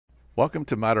Welcome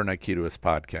to Modern Aikidoist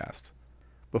Podcast.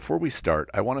 Before we start,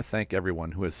 I want to thank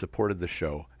everyone who has supported the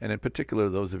show, and in particular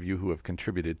those of you who have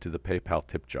contributed to the PayPal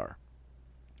tip jar.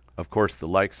 Of course, the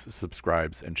likes,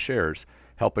 subscribes, and shares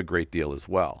help a great deal as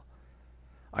well.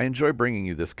 I enjoy bringing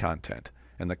you this content,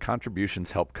 and the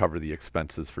contributions help cover the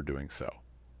expenses for doing so.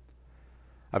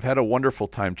 I've had a wonderful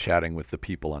time chatting with the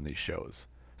people on these shows,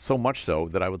 so much so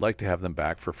that I would like to have them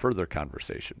back for further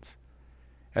conversations.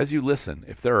 As you listen,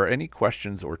 if there are any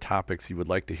questions or topics you would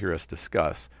like to hear us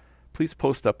discuss, please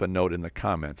post up a note in the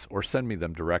comments or send me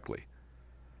them directly.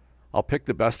 I'll pick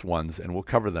the best ones and we'll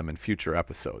cover them in future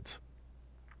episodes.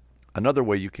 Another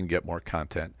way you can get more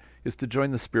content is to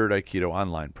join the Spirit Aikido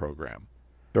online program.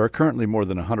 There are currently more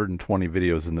than 120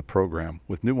 videos in the program,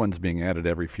 with new ones being added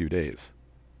every few days.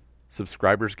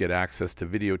 Subscribers get access to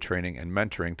video training and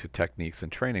mentoring to techniques and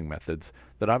training methods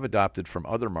that I've adopted from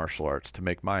other martial arts to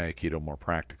make my Aikido more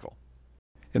practical.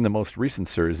 In the most recent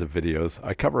series of videos,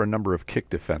 I cover a number of kick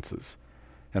defenses,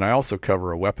 and I also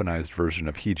cover a weaponized version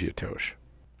of jiyu-waza.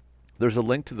 There's a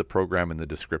link to the program in the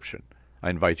description. I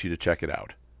invite you to check it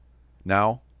out.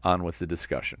 Now, on with the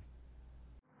discussion.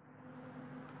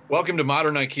 Welcome to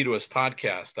Modern Aikidoist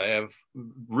Podcast. I am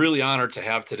really honored to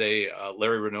have today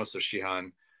Larry Reynosa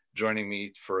Shihan joining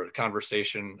me for a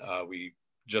conversation. We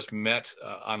just met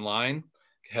online,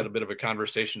 had a bit of a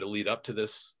conversation to lead up to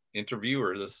this interview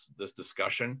or this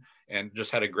discussion, and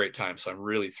just had a great time. So I'm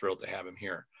really thrilled to have him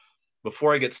here.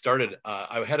 Before I get started,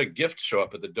 I had a gift show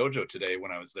up at the dojo today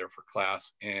when I was there for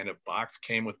class, and a box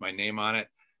came with my name on it.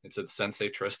 It said Sensei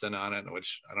Tristan on it,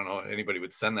 which I don't know if anybody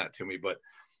would send that to me, but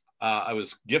I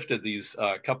was gifted these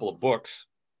couple of books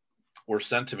were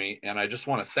sent to me, and I just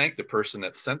want to thank the person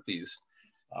that sent these.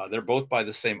 They're both by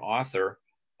the same author.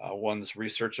 One's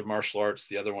Research of Martial Arts.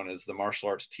 The other one is The Martial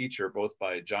Arts Teacher, both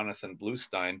by Jonathan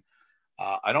Bluestein.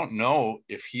 I don't know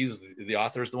if he's the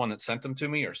author is the one that sent them to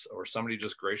me, or somebody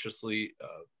just graciously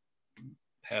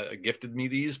gifted me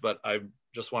these, but I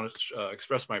just want to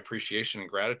express my appreciation and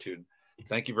gratitude.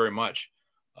 Thank you very much.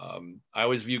 I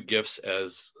always view gifts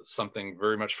as something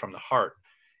very much from the heart.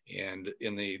 And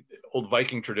in the old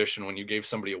Viking tradition, when you gave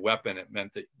somebody a weapon, it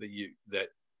meant that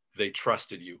they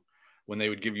trusted you. When they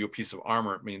would give you a piece of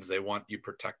armor, it means they want you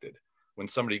protected. When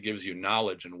somebody gives you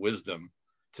knowledge and wisdom,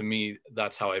 to me,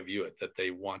 that's how I view it, that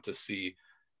they want to see,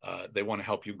 they want to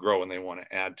help you grow, and they want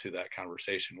to add to that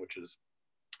conversation, which is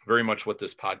very much what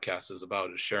this podcast is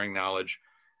about, is sharing knowledge,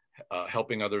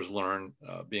 helping others learn,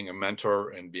 being a mentor,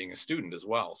 and being a student as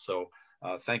well. So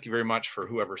thank you very much for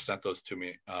whoever sent those to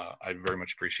me. I very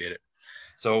much appreciate it.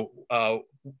 So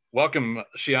welcome,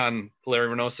 Shihan, Larry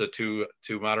Reynosa,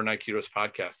 to Modern Aikidoist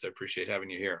Podcast. I appreciate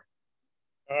having you here.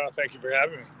 Thank you for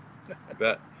having me. I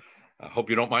bet. I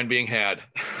hope you don't mind being had.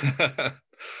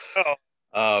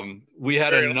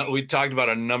 We talked about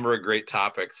a number of great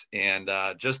topics, and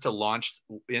just to launch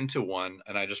into one,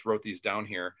 and I just wrote these down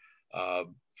here.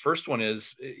 First one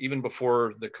is, even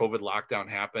before the COVID lockdown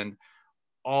happened,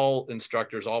 all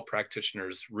instructors, all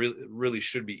practitioners really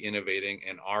should be innovating,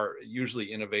 and usually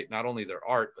innovate not only their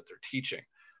art, but their teaching.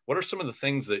 What are some of the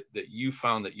things that you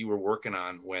found that you were working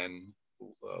on when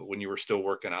you were still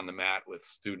working on the mat with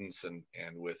students and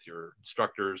with your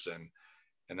instructors and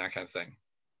that kind of thing?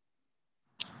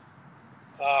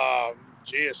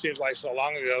 It seems like so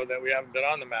long ago that we haven't been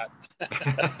on the mat.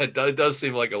 It does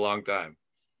seem like a long time.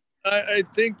 I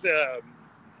think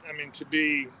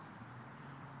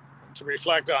to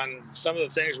reflect on some of the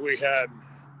things we had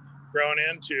grown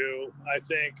into, I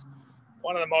think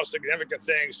one of the most significant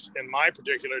things in my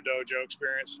particular dojo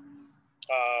experience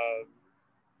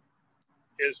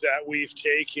is that we've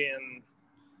taken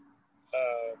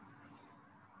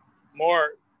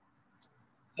more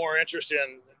interest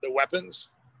in the weapons,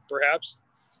 perhaps,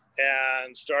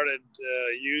 and started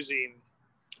using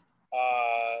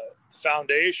the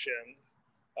foundation,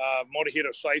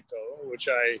 Morihiro Saito, which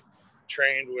I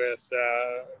trained with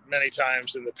many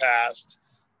times in the past,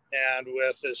 and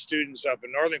with the students up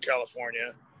in Northern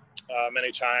California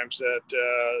many times at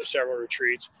several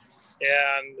retreats,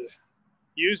 and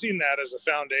using that as a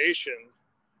foundation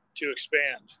to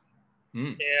expand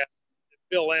and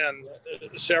fill in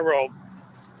several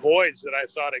voids that I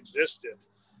thought existed.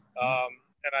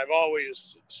 And I've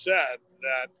always said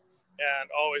that, and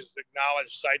always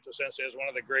acknowledged Saito Sensei as one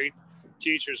of the great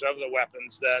teachers of the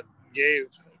weapons that gave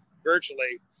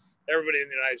virtually everybody in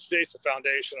the United States a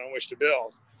foundation on which to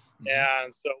build.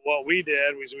 And so what we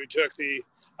did was we took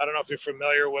I don't know if you're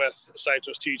familiar with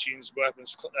Saito's teachings,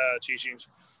 weapons teachings,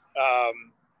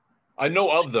 I know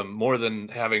of them more than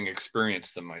having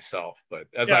experienced them myself, but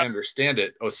as I Yeah. understand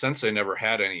it, Osensei never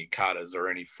had any katas or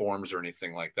any forms or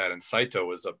anything like that. And Saito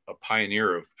was a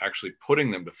pioneer of actually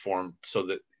putting them to form so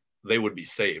that they would be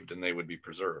saved and they would be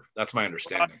preserved. That's my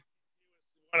understanding.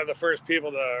 One of the first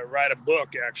people to write a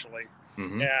book, actually.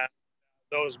 Mm-hmm. And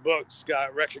those books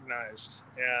got recognized.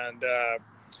 And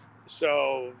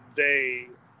so they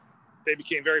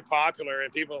became very popular,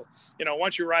 and people,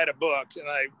 once you write a book, and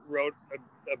I wrote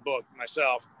a book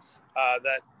myself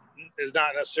that is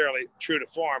not necessarily true to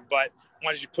form, but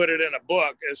once you put it in a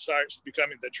book, it starts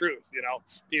becoming the truth.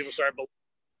 People start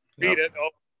read it.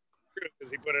 Oh,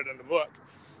 because he put it in the book.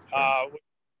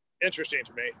 Interesting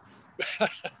to me.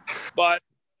 But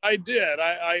I did.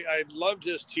 I loved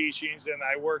his teachings, and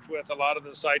I worked with a lot of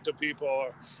the Saito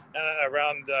people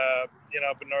around,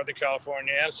 up in Northern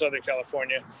California and Southern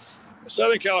California.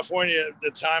 Southern California, at the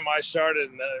time I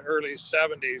started in the early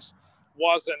 70s,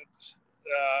 wasn't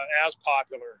as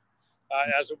popular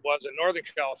as it was in Northern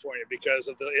California because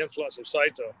of the influence of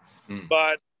Saito.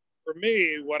 But for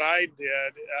me, what I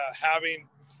did, having,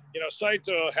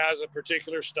 Saito has a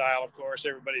particular style, of course,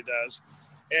 everybody does.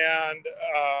 And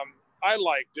I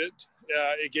liked it.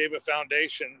 It gave a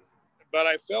foundation, but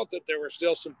I felt that there were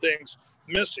still some things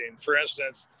missing. For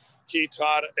instance, he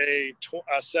taught a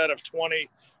set of 20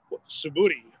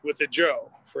 suburi with the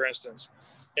jo, for instance.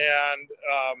 And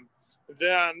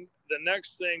then the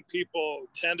next thing people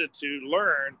tended to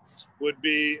learn would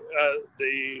be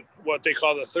what they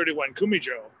call the 31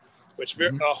 kumijo, which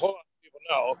a whole lot of people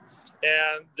know.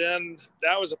 And then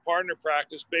that was a partner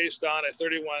practice based on a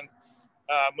 31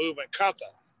 movement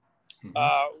kata,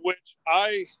 which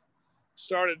I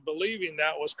started believing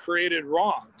that was created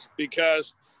wrong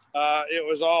because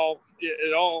it all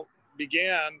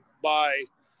began by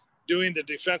doing the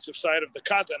defensive side of the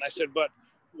kata. And I said, but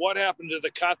what happened to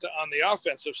the kata on the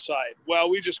offensive side? Well,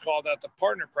 we just call that the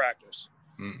partner practice.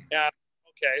 And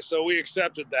okay, so we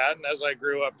accepted that. And as I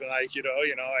grew up in Aikido,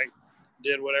 I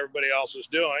did what everybody else was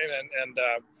doing. And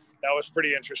that was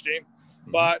pretty interesting.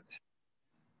 But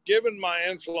given my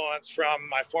influence from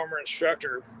my former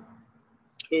instructor,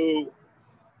 who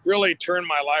really turned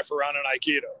my life around in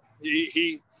Aikido,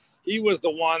 he was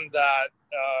the one that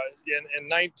in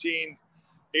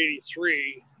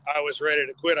 1983, I was ready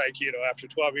to quit Aikido. After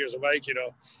 12 years of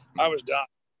Aikido, I was done.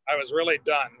 I was really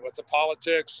done with the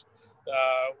politics.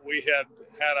 We had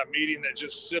a meeting that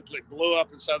just simply blew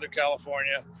up in Southern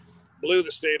California, blew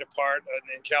the state apart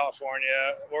in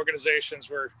California. Organizations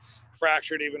were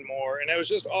fractured even more, and it was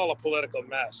just all a political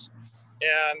mess.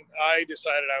 And I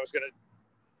decided I was going to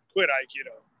quit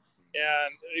Aikido,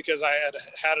 and because I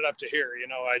had it up to here,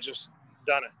 I just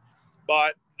done it.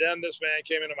 But then this man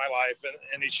came into my life,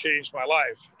 and he changed my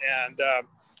life. And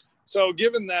so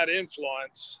given that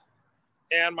influence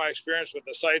and my experience with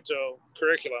the Saito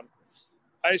curriculum,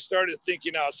 I started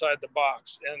thinking outside the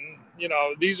box. And,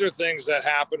 these are things that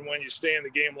happen when you stay in the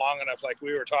game long enough, like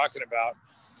we were talking about.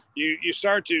 You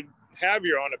start to have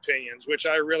your own opinions, which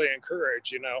I really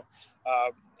encourage.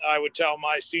 I would tell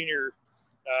my senior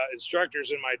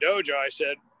instructors in my dojo, I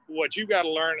said, what you got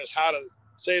to learn is how to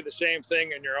say the same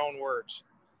thing in your own words.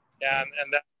 And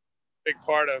that's a big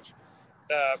part of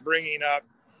bringing up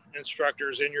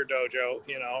instructors in your dojo.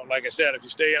 Like I said, if you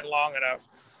stay in long enough,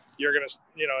 you're going to,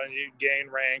 and you gain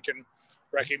rank and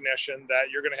recognition,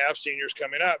 that you're going to have seniors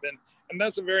coming up. And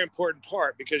that's a very important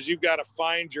part, because you've got to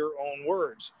find your own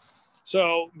words.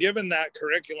 So given that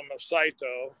curriculum of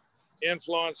Saito,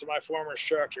 influence of my former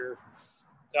instructor,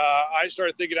 I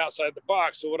started thinking outside the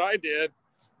box. So what I did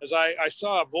is I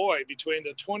saw a void between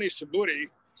the 20 suburi,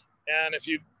 and if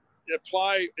you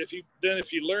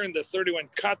learn the 31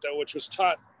 kata, which was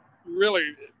taught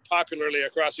really popularly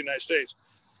across the United States,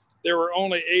 there were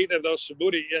only 8 of those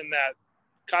suburi in that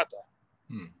kata.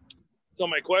 So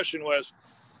my question was,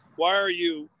 why are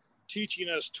you teaching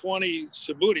us 20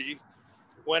 suburi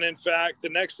when in fact the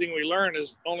next thing we learn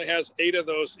only has 8 of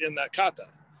those in that kata?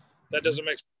 That doesn't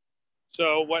make sense.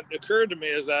 So what occurred to me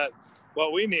is that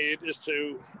what we need is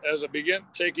to,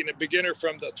 taking a beginner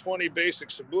from the 20 basic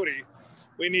suburi,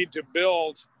 we need to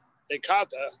build a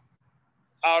kata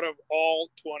out of all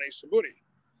 20 suburi.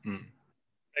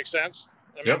 Makes sense?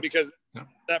 I mean, because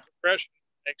that progression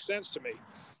makes sense to me.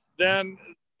 Then,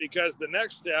 because the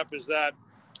next step is that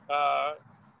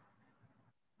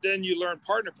then you learn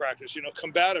partner practice,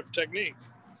 combative technique.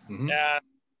 And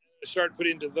start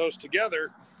putting those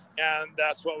together. And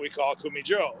that's what we call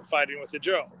kumijo, fighting with the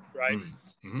jo, right?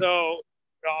 So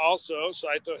also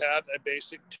Saito had a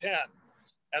basic 10.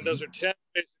 And those are 10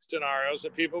 basic scenarios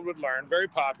that people would learn, very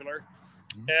popular.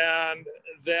 And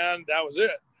then that was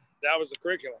it. That was the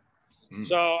curriculum.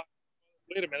 So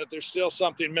wait a minute, there's still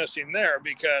something missing there,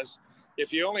 because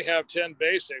if you only have 10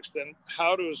 basics, then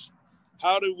how do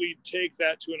we take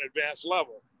that to an advanced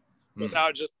level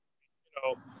without just,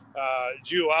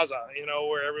 jiyu-waza,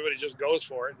 where everybody just goes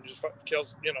for it and just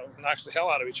kills, knocks the hell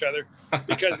out of each other,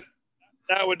 because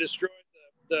that would destroy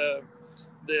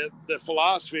the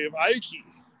philosophy of Aiki,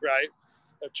 right?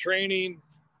 Of training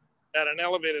at an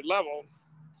elevated level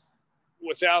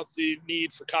without the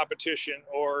need for competition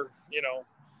or,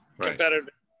 competitive.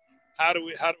 How do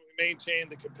we maintain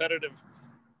the competitive,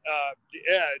 the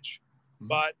edge,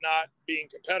 but not being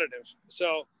competitive?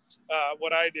 So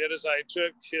what I did is I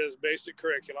took his basic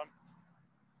curriculum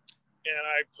and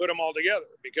I put them all together,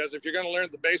 because if you're going to learn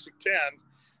the basic 10,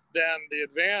 then the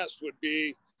advanced would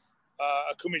be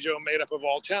a kumijo made up of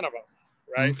all 10 of them,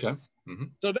 right? Okay. Mm-hmm.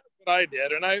 So that's what I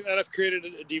did. And I've created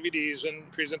DVDs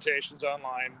and presentations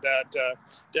online that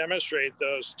demonstrate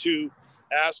those two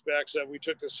aspects. That we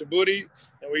took the suburi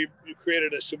and we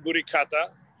created a suburi kata,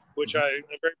 which I am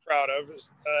very proud of.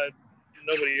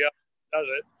 Nobody else does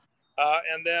it.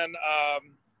 And then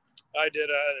I did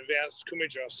an advanced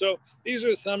kumijo. So these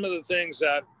are some of the things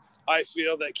that I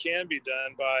feel that can be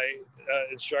done by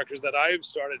instructors that I've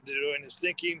started doing, is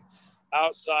thinking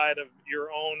outside of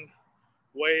your own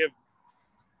way of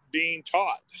being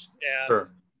taught. And, sure.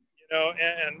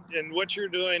 And what you're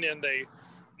doing in the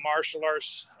martial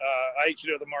arts,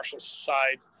 Aikido, the martial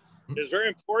side, is very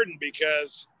important,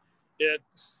 because it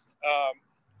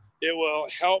will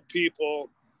help people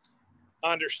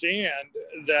understand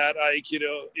that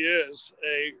Aikido is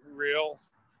a real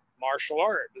martial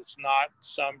art. It's not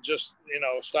some just,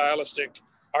 stylistic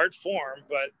art form,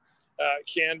 but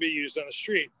can be used on the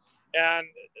street. And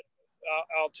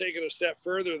I'll take it a step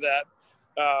further that,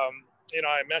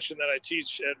 I mentioned that I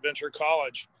teach at Venture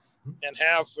College and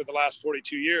have for the last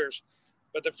 42 years.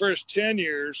 But the first 10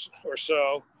 years or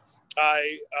so,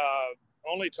 I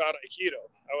only taught Aikido.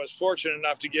 I was fortunate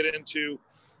enough to get into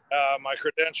my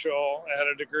credential. I had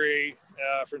a degree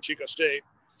from Chico State.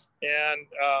 And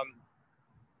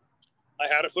I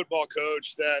had a football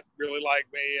coach that really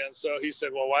liked me. And so he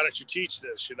said, well, why don't you teach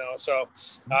this? So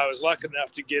I was lucky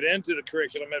enough to get into the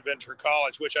curriculum at Venture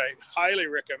College, which I highly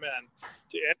recommend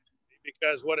to anybody,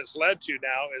 because what it's led to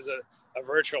now is a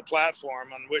virtual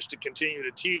platform on which to continue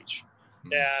to teach.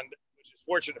 And which is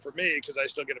fortunate for me, because I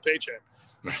still get a paycheck.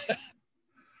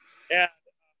 And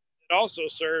it also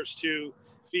serves to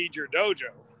feed your dojo.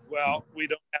 Well, we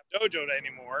don't have dojo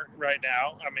anymore right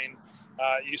now. I mean,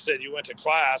 you said you went to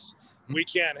class. We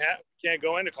can't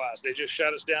go into class. They just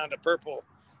shut us down to purple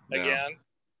again.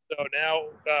 So now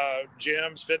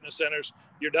gyms, fitness centers,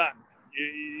 you're done.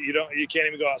 You can't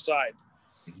even go outside.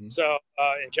 So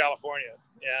in California,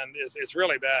 and it's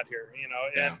really bad here,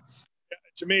 and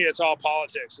to me, it's all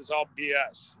politics. It's all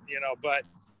BS, but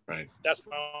that's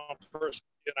my own personal,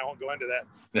 and I won't go into that.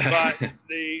 But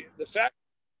the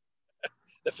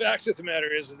fact of the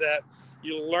matter is that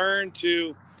you learn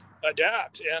to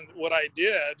adapt. And what I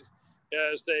did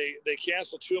is they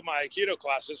canceled 2 of my Aikido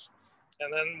classes.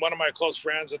 And then one of my close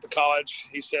friends at the college,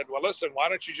 he said, well, listen, why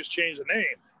don't you just change the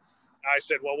name? I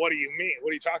said, well, what do you mean? What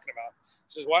are you talking about?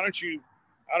 He says, why don't you,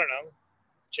 I don't know,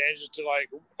 change it to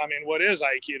what is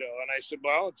Aikido? And I said,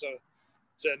 well, it's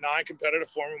a non-competitive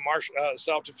form of martial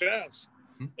self-defense.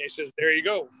 And he says, there you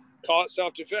go. Call it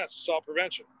self-defense, assault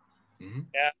prevention. And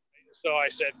so I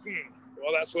said,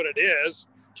 well, that's what it is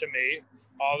to me.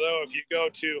 Although if you go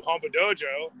to Hombu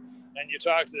Dojo and you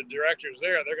talk to the directors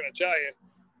there, they're going to tell you,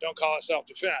 don't call it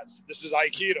self-defense. This is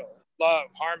Aikido, love,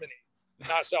 harmony,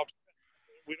 not self-defense.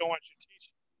 We don't want you to teach.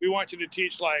 We want you to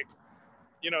teach like,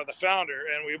 the founder,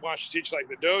 and we want you to teach like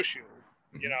the Doshu,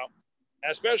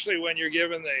 especially when you're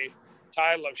given the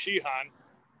title of Shihan.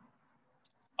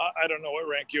 I don't know what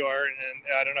rank you are, and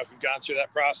I don't know if you've gone through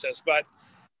that process, but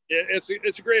it's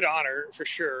a great honor for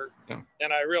sure. Yeah.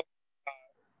 And I really,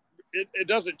 it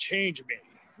doesn't change me.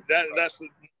 That's the.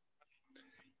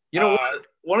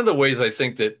 One of the ways I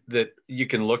think that you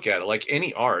can look at it, like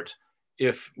any art,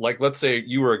 if let's say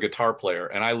you were a guitar player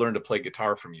and I learned to play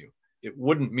guitar from you, it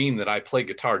wouldn't mean that I play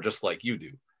guitar just like you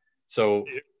do. So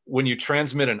when you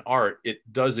transmit an art, it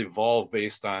does evolve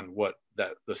based on what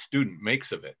that the student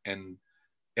makes of it, and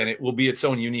it will be its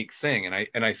own unique thing.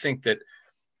 And I think that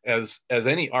as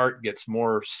any art gets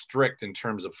more strict in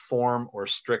terms of form or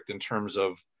strict in terms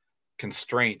of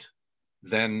constraint,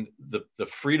 then the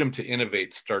freedom to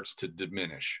innovate starts to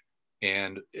diminish.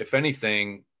 And if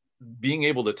anything, being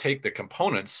able to take the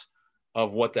components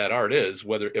of what that art is,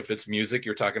 if it's music,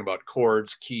 you're talking about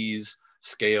chords, keys,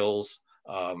 scales,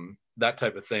 that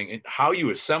type of thing, and how you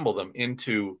assemble them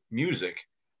into music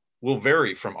will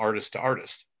vary from artist to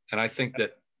artist. And I think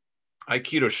that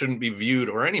Aikido shouldn't be viewed,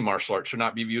 or any martial art should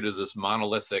not be viewed as this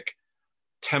monolithic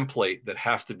template that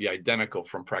has to be identical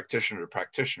from practitioner to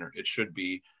practitioner. It should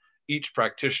be each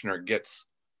practitioner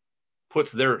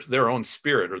puts their own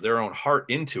spirit or their own heart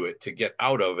into it to get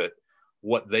out of it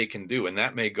what they can do. And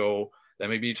that may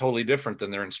be totally different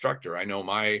than their instructor. I know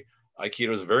my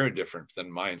Aikido is very different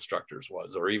than my instructor's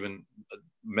was, or even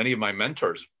many of my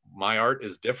mentors. My art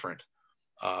is different,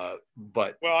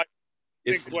 but Well,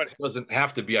 it doesn't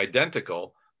have to be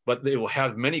identical, but they will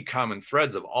have many common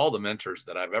threads of all the mentors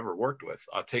that I've ever worked with.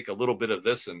 I'll take a little bit of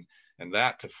this and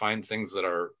that to find things that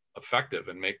are effective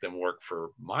and make them work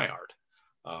for my art.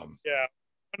 Yeah,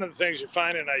 one of the things you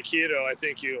find in Aikido, I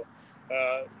think you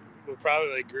will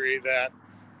probably agree that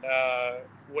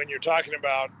when you're talking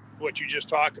about what you just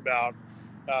talked about,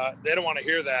 they don't want to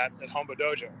hear that at Homba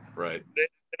Dojo. Right. They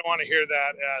don't want to hear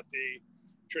that at the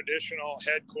traditional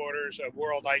headquarters of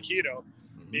World Aikido,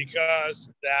 because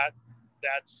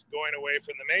that's going away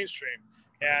from the mainstream.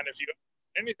 And if you don't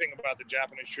know anything about the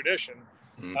Japanese tradition,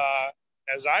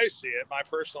 as I see it, my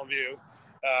personal view,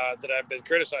 that I've been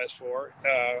criticized for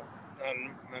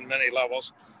on many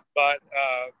levels, but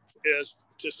is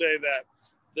to say that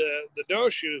the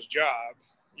doshu's job,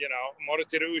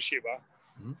 Moriteru Ushiba,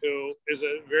 who is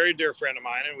a very dear friend of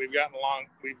mine, and we've gotten along,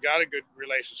 we've got a good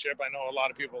relationship. I know a lot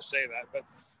of people say that, but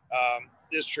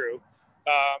it's true.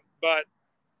 But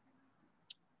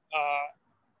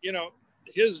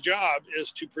his job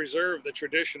is to preserve the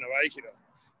tradition of Aikido,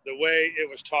 the way it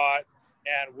was taught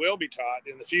and will be taught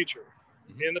in the future,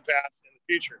 in the past, in the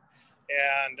future.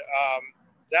 And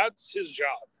that's his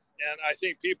job. And I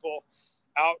think people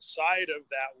outside of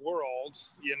that world,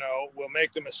 will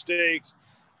make the mistake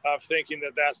of thinking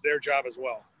that that's their job as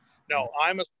well. No,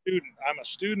 I'm a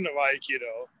student of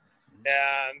Aikido,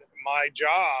 and my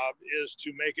job is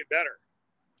to make it better.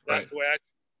 That's the way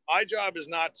my job is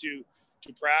not to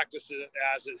practice it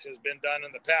as it has been done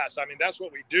in the past. I mean, that's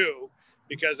what we do,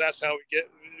 because that's how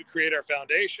we create our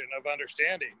foundation of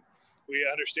understanding. We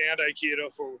understand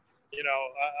Aikido for,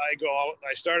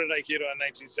 I started Aikido in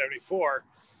 1974,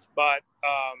 but,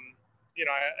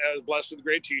 I was blessed with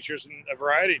great teachers and a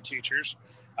variety of teachers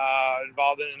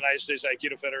involved in the United States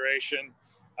Aikido Federation,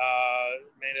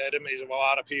 made enemies of a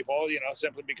lot of people,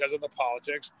 simply because of the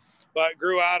politics, but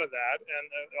grew out of that and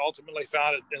ultimately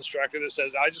found an instructor that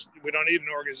says, we don't need an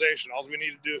organization. All we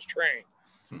need to do is train.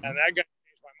 And that got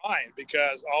changed my mind,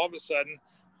 because all of a sudden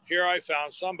here I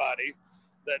found somebody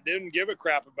that didn't give a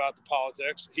crap about the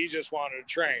politics. He just wanted to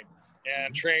train,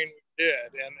 and train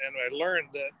did. And I learned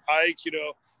that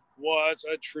Aikido was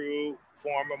a true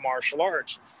form of martial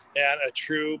arts and a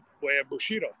true way of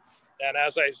Bushido. And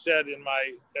as I said in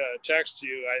my text to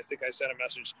you, I think I sent a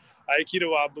message,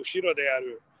 Aikido wa Bushido de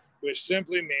aru, which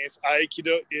simply means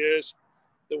Aikido is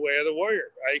the way of the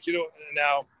warrior. Aikido,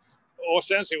 now,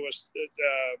 O-sensei was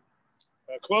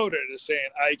quoted as saying,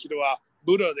 Aikido wa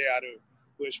Budo de aru,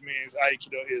 which means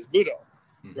Aikido is Budo,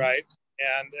 right?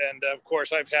 And of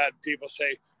course, I've had people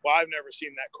say, well, I've never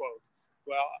seen that quote.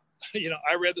 Well,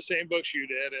 I read the same books you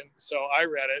did, and so I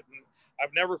read it, and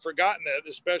I've never forgotten it,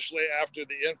 especially after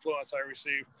the influence I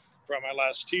received from my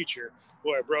last teacher,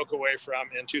 who I broke away from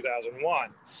in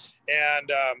 2001.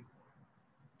 And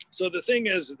so the thing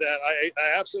is that I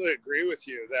absolutely agree with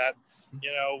you that,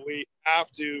 we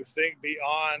have to think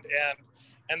beyond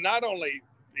and not only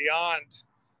beyond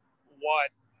what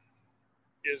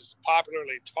is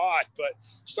popularly taught, but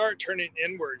start turning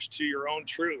inwards to your own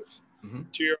truth,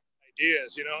 to your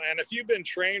ideas, and if you've been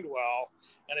trained well,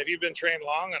 and if you've been trained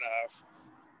long enough,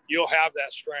 you'll have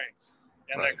that strength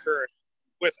and that courage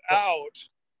without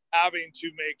having to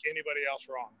make anybody else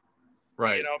wrong.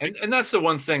 Right. And that's the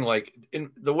one thing, like in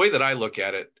the way that I look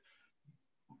at it,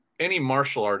 any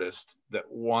martial artist that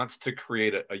wants to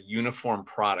create a uniform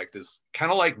product is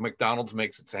kind of like McDonald's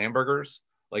makes its hamburgers.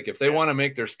 Like if they want to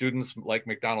make their students like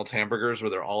McDonald's hamburgers where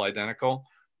they're all identical,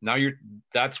 now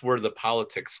that's where the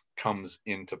politics comes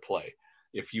into play.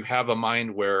 If you have a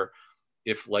mind where,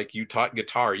 if like you taught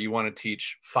guitar, you want to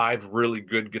teach 5 really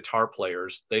good guitar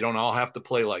players, they don't all have to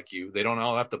play like you. They don't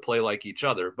all have to play like each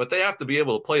other, but they have to be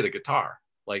able to play the guitar.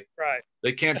 Like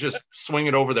they can't just swing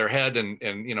it over their head and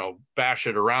bash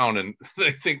it around and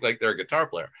they think like they're a guitar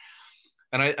player.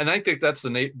 And I think that's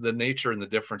the nature and the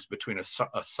difference between a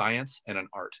science and an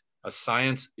art. A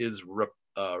science is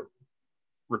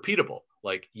repeatable.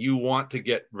 Like you want to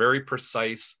get very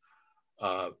precise,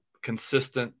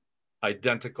 consistent,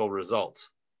 identical results.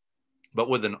 But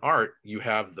with an art, you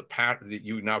have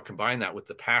you now combine that with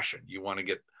the passion. You want to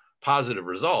get positive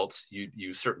results.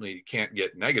 You certainly can't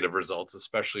get negative results,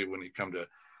 especially when you come to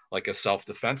like a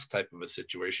self-defense type of a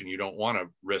situation. You don't want to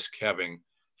risk having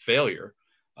failure,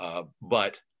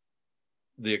 but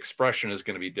the expression is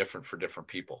going to be different for different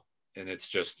people. And it's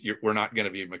just, we're not going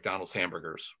to be McDonald's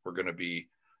hamburgers. We're going to be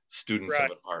students Right.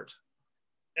 of an art.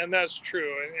 And that's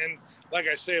true. And like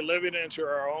I say, living into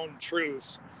our own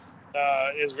truths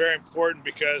is very important,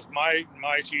 because my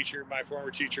teacher, my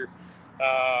former teacher,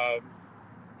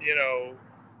 you know,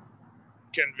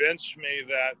 convinced me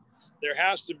that there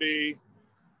has to be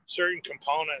certain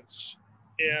components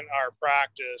in our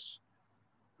practice,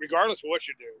 regardless of what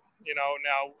you do. You know,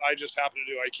 now I just happen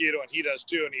to do Aikido, and he does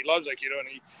too, and he loves Aikido, and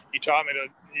he taught me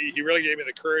he really gave me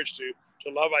the courage to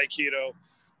love Aikido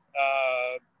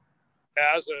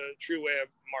as a true way of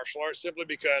martial arts, simply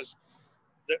because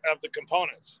of the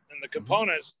components. And the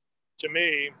components, to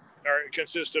me,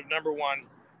 consist of, number one,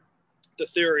 the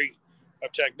theory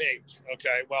of technique.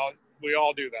 Okay, well, we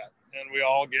all do that, and we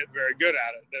all get very good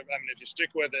at it. I mean, if you stick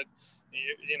with it,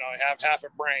 you know, have half a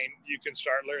brain, you can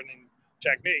start learning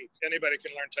technique. Anybody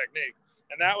can learn technique.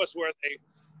 And that was where they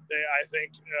I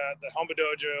think the Homba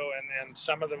Dojo and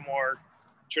some of the more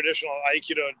traditional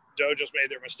Aikido dojos made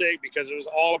their mistake, because it was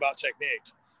all about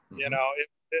technique. You know,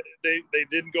 they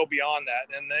didn't go beyond that,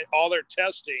 and all their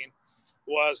testing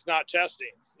was not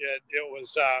testing. It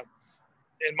was,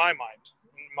 in my mind,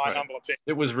 in my humble opinion,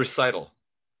 it was recital.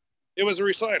 It was a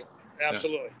recital,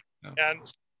 absolutely. Yeah.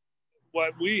 And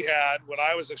what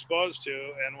I was exposed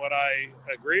to, and what I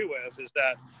agree with, is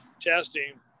that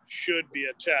testing should be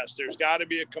a test. There's got to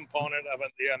be a component of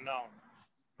the unknown,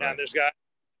 and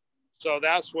so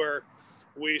that's where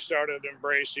we started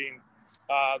embracing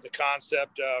the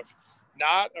concept of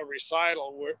not a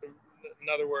recital. In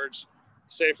other words,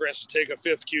 say, for instance, take a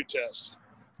 5th Q test.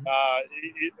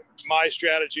 My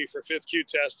strategy for 5th Q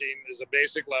testing is a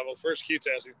basic level. 1st Q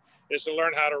testing is to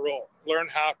learn how to roll, learn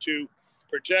how to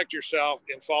protect yourself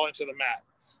and fall into the mat.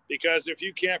 Because if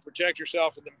you can't protect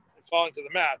yourself and fall into the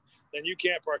mat, then you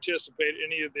can't participate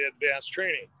in any of the advanced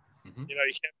training. You know,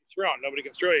 you can't be thrown. Nobody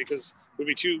can throw you, because we'd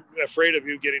be too afraid of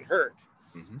you getting hurt.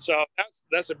 So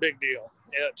that's a big deal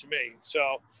to me.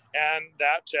 So, and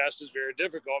that test is very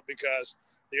difficult, because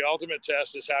the ultimate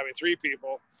test is having 3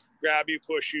 people grab you,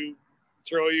 push you,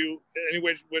 throw you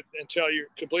anyway until you're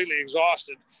completely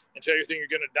exhausted, until you think you're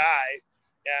going to die.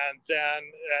 And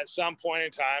then at some point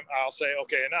in time, I'll say,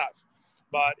 okay, enough.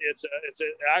 But it's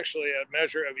actually a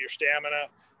measure of your stamina,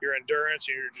 your endurance,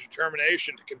 and your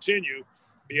determination to continue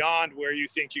beyond where you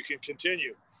think you can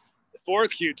continue. The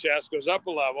 4th Q test goes up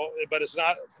a level, but it's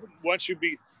not, once you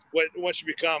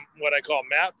become what I call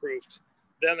mat proofed,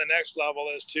 then the next level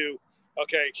is to,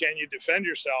 okay, can you defend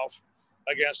yourself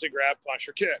against a grab, punch,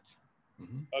 or kick?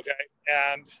 Okay.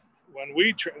 And when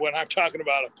I'm talking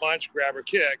about a punch, grab, or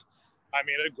kick, I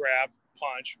mean a grab,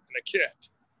 punch, and a kick.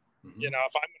 You know,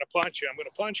 if I'm going to punch you, I'm going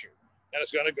to punch you, and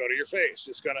it's going to go to your face.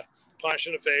 It's going to punch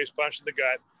in the face, punch in the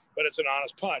gut, but it's an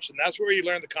honest punch. And that's where you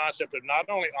learn the concept of not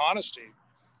only honesty,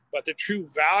 but the true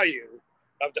value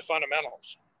of the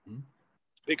fundamentals.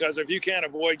 Because if you can't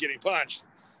avoid getting punched,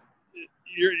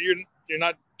 you're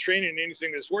not training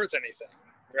anything that's worth anything,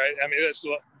 right? I mean, it's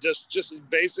just as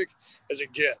basic as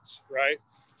it gets, right?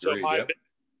 So my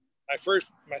 3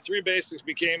 basics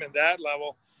became, in that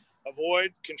level,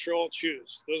 avoid, control,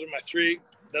 choose. Those are my 3.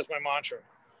 That's my mantra.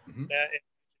 And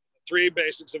 3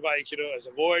 basics of Aikido is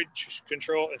avoid,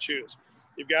 control, and choose.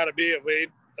 You've got to be able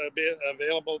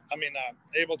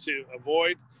to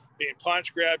avoid being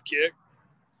punched, grabbed, kicked,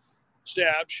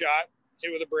 stabbed, shot,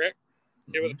 hit with a brick,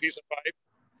 hit with a piece of pipe.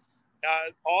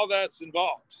 All that's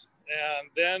involved. And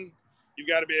then you've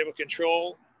got to be able to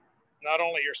control not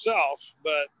only yourself,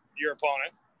 but your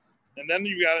opponent. And then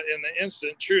you've got to, in the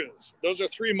instant, choose. Those are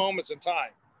 3 moments in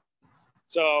time.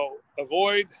 So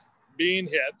avoid being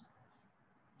hit,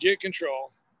 get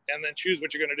control, and then choose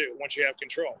what you're going to do once you have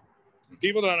control.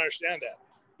 People don't understand that,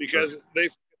 because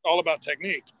it's all about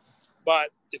technique.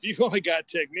 But if you've only got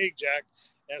technique, Jack,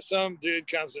 and some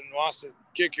dude comes and wants to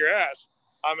kick your ass,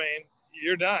 I mean,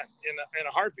 you're done in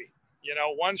a heartbeat. You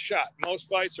know, one shot. Most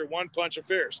fights are one punch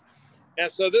affairs.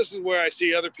 And so this is where I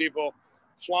see other people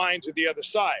flying to the other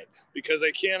side, because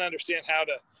they can't understand how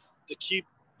to keep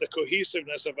the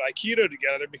cohesiveness of Aikido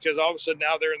together, because all of a sudden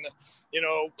now they're in the, you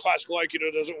know, classical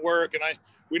Aikido doesn't work, and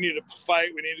we need to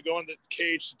fight, we need to go in the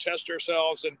cage to test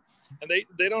ourselves, and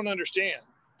they don't understand,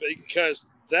 because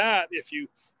that if you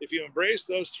embrace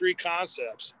those 3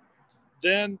 concepts,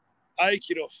 then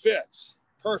Aikido fits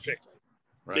perfectly,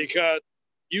 because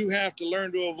you have to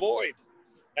learn to avoid.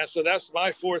 And so that's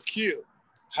my 4th Q,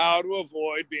 how to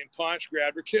avoid being punched,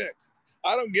 grabbed, or kicked.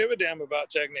 I don't give a damn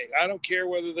about technique. I don't care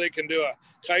whether they can do a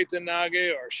kaiten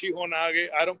nage or shihon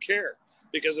nage. I don't care,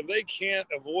 because if they can't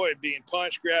avoid being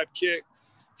punched, grabbed, kicked,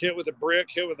 hit with a brick,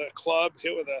 hit with a club,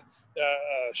 hit with a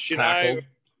shinai,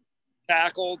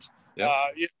 tackled. Yep.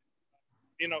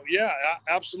 Yeah,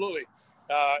 absolutely.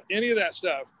 Any of that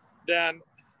stuff, then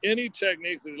any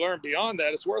technique that you learn beyond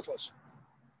that is worthless.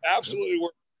 Absolutely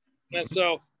worthless. And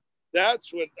so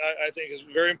that's what I think is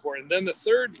very important. Then the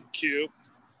third cue,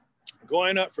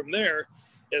 going up from there,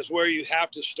 is where you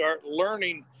have to start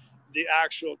learning the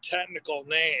actual technical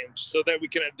names so that we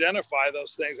can identify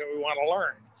those things that we want to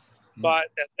learn. But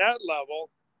at that level,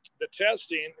 the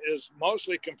testing is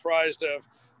mostly comprised of,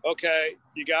 okay,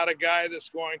 you got a guy that's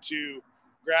going to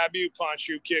grab you, punch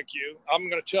you, kick you. I'm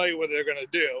going to tell you what they're going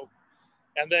to do.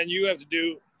 And then you have to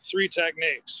do 3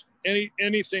 techniques,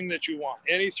 anything that you want,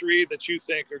 any 3 that you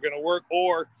think are going to work,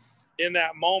 or in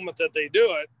that moment that they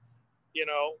do it,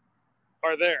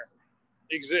 are there,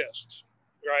 exist,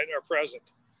 right, are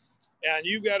present. And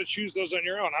you've got to choose those on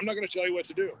your own. I'm not going to tell you what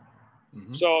to do.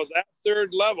 So that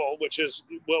third level, which is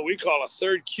what we call a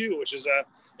third cue, which is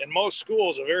in most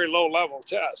schools, a very low level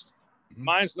test.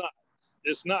 Mine's not.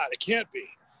 It's not. It can't be,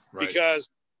 because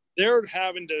they're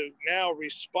having to now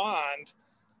respond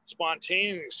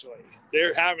spontaneously.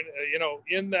 They're having,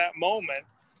 in that moment,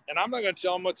 and I'm not going to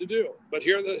tell them what to do. But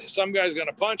here, some guy's going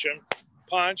to punch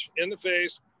in the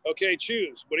face. Okay,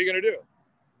 choose. What are you going to do?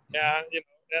 And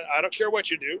and I don't care what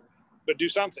you do, but do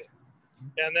something.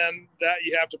 And then that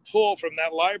you have to pull from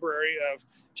that library of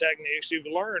techniques you've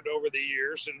learned over the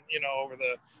years and, over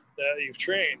that you've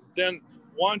trained. Then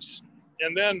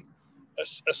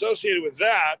associated with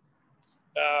that,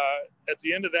 at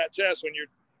the end of that test, when you're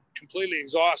completely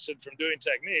exhausted from doing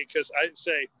technique, because I'd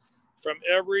say from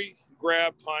every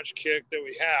grab, punch, kick that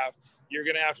we have, you're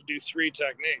going to have to do 3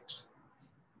 techniques.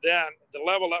 Then the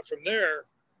level up from there,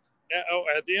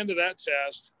 at the end of that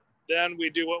test, then we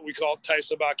do what we call Tai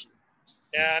Sabaki.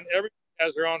 And everybody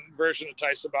has their own version of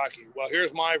Tai Sabaki. Well,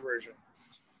 here's my version.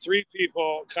 3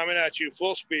 people coming at you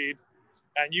full speed,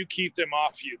 and you keep them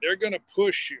off you. They're going to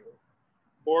push you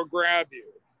or grab you,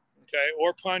 okay,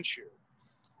 or punch you.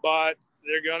 But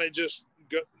they're going to just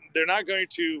go. They're not going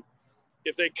to,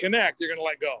 if they connect, they're going to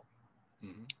let go.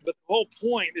 But the whole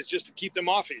point is just to keep them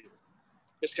off of you.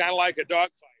 It's kind of like a dog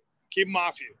fight. Keep them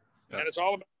off you. And it's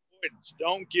all about avoidance.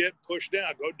 Don't get pushed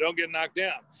down. Don't get knocked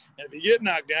down. And if you get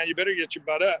knocked down, you better get your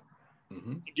butt up.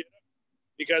 And get up,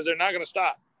 because they're not going to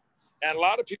stop. And a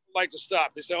lot of people like to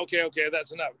stop. They say, okay,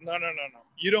 that's enough. No.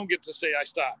 You don't get to say I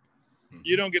stop.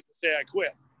 You don't get to say I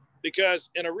quit. Because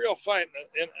in a real fight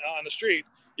on the street,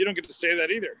 you don't get to say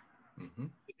that either. You know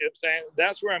what I'm saying?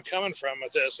 That's where I'm coming from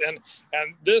with this. And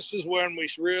this is when we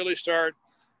really start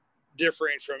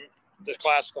differing from the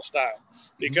classical style.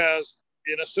 Because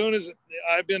as soon as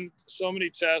I've been to so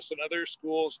many tests in other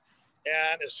schools,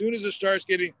 and as soon as it starts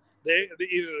getting, either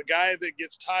the guy that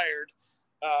gets tired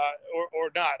or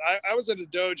not. I was at a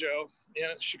dojo in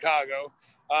Chicago,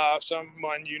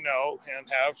 someone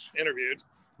and have interviewed.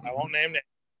 I won't name names,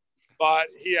 but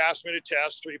he asked me to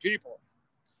test 3 people.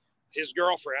 His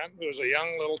girlfriend, who was a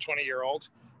young little 20-year-old,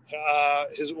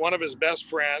 one of his best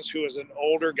friends, who was an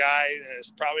older guy,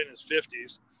 probably in his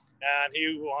 50s, and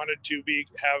he wanted to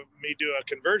have me do a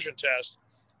conversion test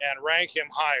and rank him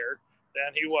higher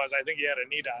than he was. I think he had a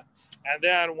Nidan. And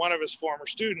then one of his former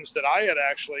students that I had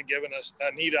actually given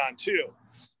a Nidan to.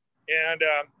 And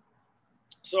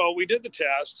so we did the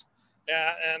test.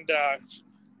 And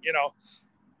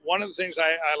one of the things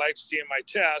I like to see in my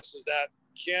tests is that,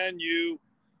 can you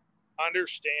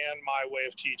understand my way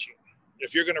of teaching?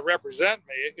 If you're going to represent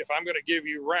me, if I'm going to give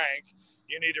you rank,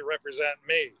 you need to represent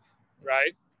me,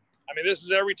 right? I mean, this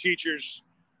is every teacher's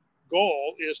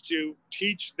goal, is to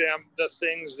teach them the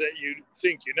things that you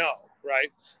think you know,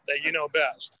 right? That you know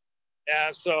best.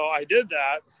 And so I did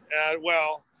that. And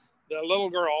well, the little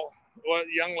girl,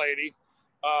 young lady,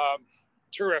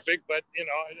 terrific, but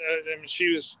I mean, she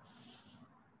was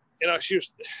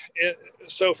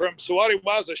so from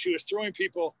jiyu-waza, she was throwing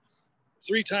people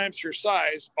 3 times her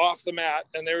size off the mat,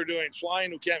 and they were doing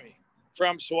flying ukemi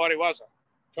from jiyu-waza,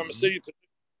 from a city.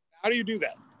 How do you do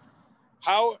that?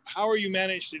 How are you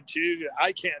managed to do that?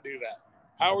 I can't do that.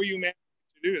 How are you managed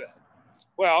to do that?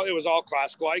 Well, it was all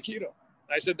classical Aikido.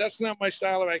 I said, that's not my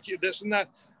style of Aikido.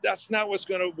 That's not what's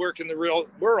going to work in the real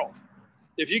world.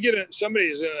 If you get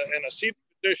somebody's in a seated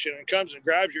position and comes and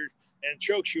grabs you and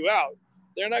chokes you out,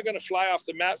 they're not going to fly off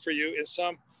the mat for you in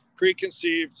some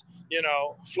preconceived,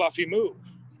 fluffy move.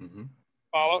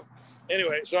 Follow?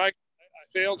 Anyway, so I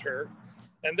failed her.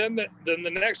 And then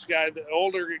the next guy, the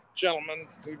older gentleman,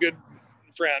 a good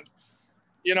friend,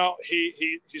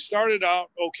 he started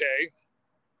out okay,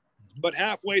 but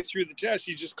halfway through the test,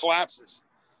 he just collapses.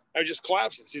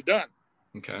 He's done.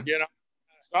 Okay.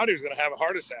 thought he was going to have a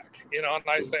heart attack, you know, and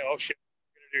I think, oh shit,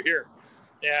 what are you going to do here?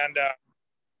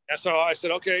 And so I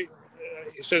said, okay.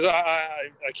 He says, I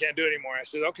can't do it anymore. I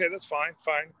said, okay, that's fine.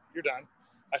 You're done.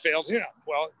 I failed him.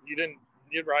 Well, you didn't,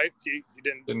 you're right. You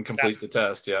didn't complete the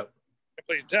test. Yeah.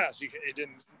 Complete the test. You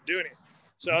didn't do anything.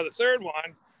 So the third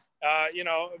one, you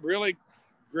know, really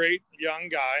great young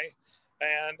guy.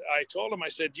 And I told him, I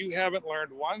said, you haven't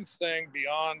learned one thing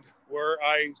beyond where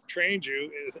I trained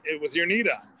you with your knee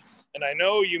on. And I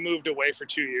know you moved away for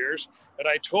 2 years, but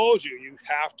I told you, you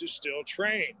have to still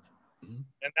train. Mm-hmm.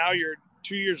 And now you're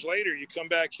 2 years later, you come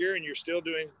back here and you're still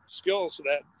doing skills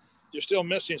that you're still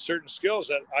missing certain skills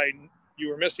that you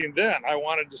were missing then. I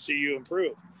wanted to see you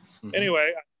improve. Mm-hmm.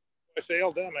 Anyway, I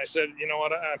failed them. I said, you know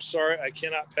what? I'm sorry. I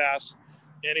cannot pass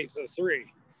any of the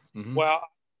three. Mm-hmm. Well,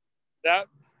 that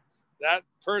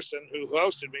person who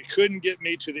hosted me couldn't get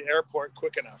me to the airport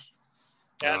quick enough.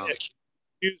 And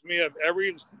accused me of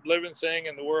every living thing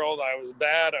in the world. I was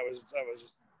bad. I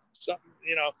was something,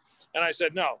 you know, and I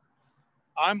said, no,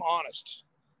 I'm honest,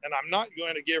 and I'm not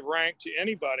going to give rank to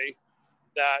anybody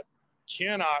that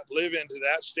cannot live into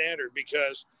that standard,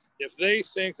 because if they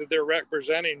think that they're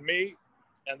representing me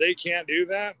and they can't do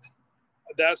that,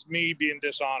 that's me being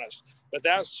dishonest. But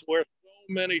that's where so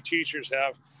many teachers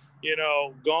have, you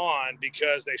know, gone,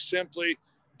 because they simply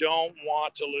don't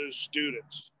want to lose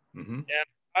students. Mm-hmm. And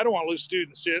I don't want to lose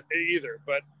students either,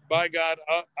 but by God,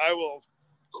 I will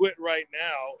quit right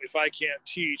now if I can't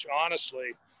teach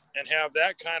honestly and have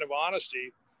that kind of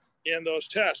honesty in those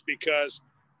tests, because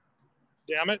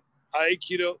damn it,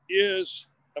 Aikido is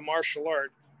a martial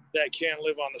art that can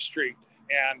live on the street.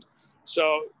 And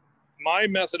so my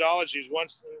methodology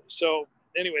is so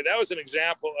anyway, that was an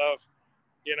example of,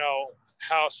 you know,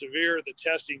 how severe the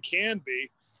testing can be,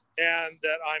 and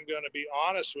that I'm going to be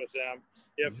honest with them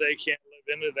if they can't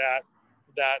live into that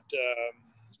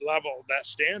level, that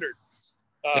standard.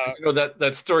 You know,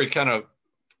 that story kind of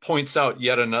points out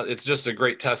yet another, it's just a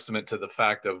great testament to the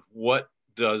fact of what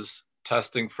does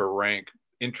testing for rank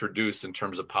introduce in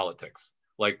terms of politics.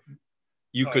 Like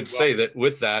you could say that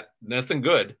with that, nothing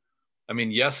good. I mean,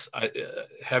 yes,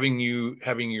 having you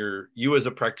as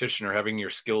a practitioner, having your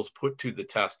skills put to the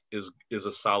test is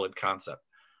a solid concept,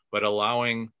 but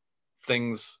allowing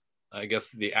things, I guess,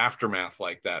 the aftermath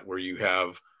like that, where you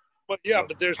have but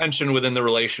there's tension within the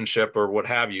relationship or what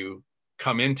have you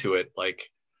come into it. Like,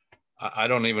 I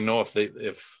don't even know if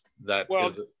that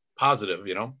is positive,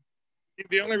 you know?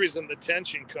 The only reason the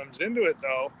tension comes into it,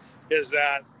 though, is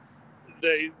that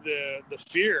the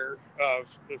fear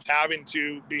of having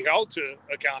to be held to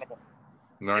accountable,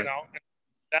 right. You know,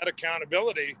 that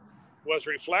accountability was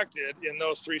reflected in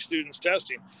those three students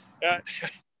testing. I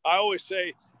always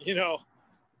say, you know,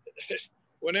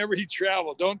 whenever you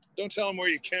travel, don't tell them where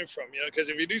you came from, you know, because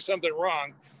if you do something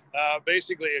wrong,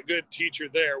 basically a good teacher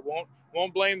there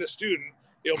won't blame the student.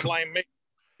 He'll blame me.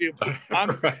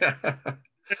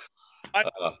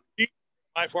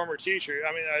 My former teacher,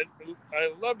 I mean,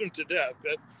 I loved him to death,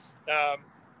 but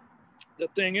the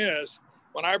thing is,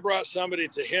 when I brought somebody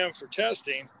to him for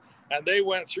testing and they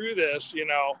went through this, you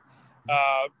know,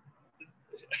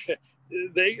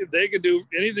 they could do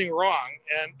anything wrong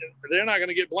and they're not going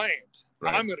to get blamed.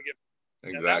 Right. I'm going to get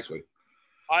blamed. Exactly.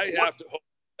 I have to hold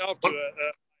myself to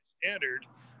a standard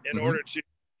in order to,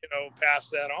 you know, pass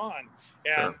that on.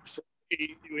 And for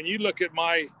me, when you look at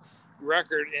my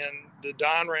record in the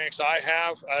Dan ranks I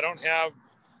don't have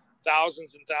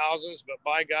thousands and thousands, but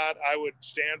by God, I would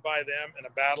stand by them in a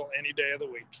battle any day of the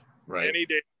week. Right. Any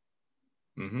day.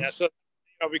 Mm-hmm. And so, you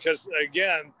know, because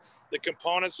again, the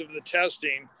components of the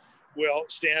testing will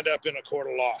stand up in a court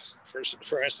of law,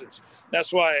 for instance.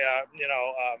 That's why, you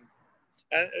know,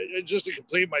 and just to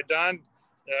complete my Dan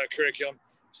curriculum,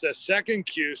 the second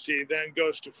QC then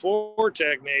goes to 4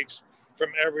 techniques from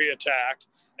every attack.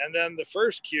 And then the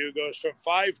first Q goes from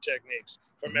 5 techniques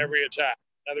from every attack.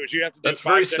 In other words, you have to do That's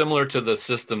very similar to the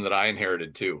system that I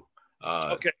inherited too.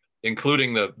 Okay.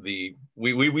 Including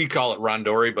we call it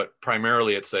randori, but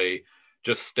primarily it's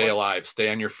just stay alive, stay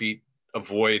on your feet,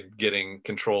 avoid getting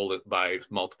controlled by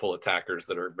multiple attackers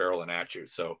that are barreling at you.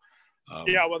 So,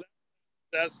 yeah, well,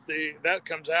 that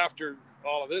comes after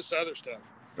all of this other stuff.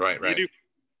 Right. You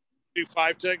do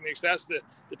 5 techniques. That's the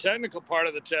technical part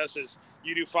of the test is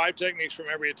you do 5 techniques from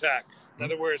every attack. In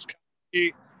other words,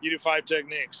 you do 5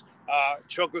 techniques.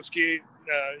 Chokotsuki,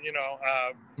 you know,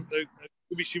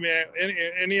 Kubishime,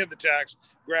 any of the attacks,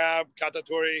 grab,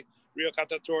 katatori, ryo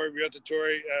katatori,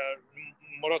 ryotatori,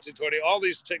 morotatori, all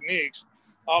these techniques,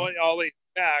 all the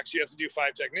attacks, you have to do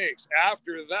 5 techniques.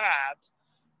 After that,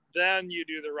 then you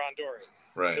do the randori.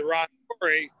 Right. The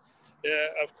randori,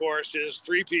 of course, is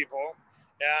 3 people.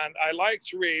 And I like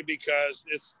 3 because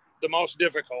it's the most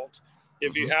difficult.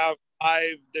 If you have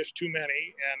 5, there's too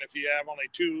many. And if you have only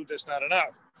 2, that's not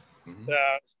enough.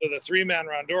 So the 3-man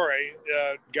randori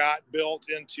got built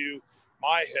into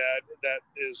my head. That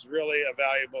is really a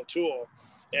valuable tool.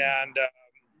 And,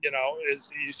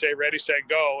 is you say, ready, set,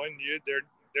 go. And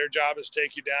their job is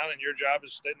take you down, and your job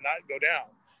is to not go down.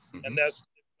 And that's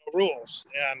no rules.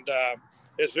 And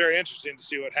it's very interesting to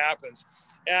see what happens.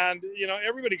 And,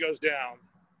 everybody goes down.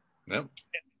 Yep.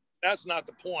 That's not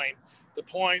the point. The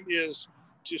point is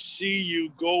to see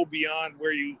you go beyond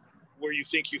where you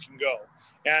think you can go,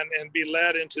 and be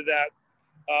led into that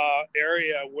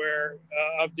area where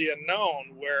of the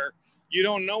unknown, where you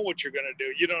don't know what you're going to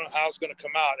do. You don't know how it's going to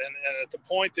come out. And at the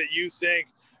point that you think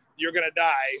you're going to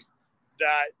die,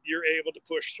 that you're able to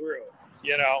push through,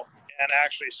 and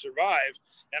actually survive.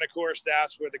 And of course,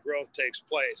 that's where the growth takes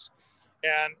place.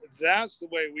 And that's the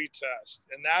way we test.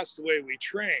 And that's the way we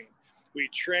train. We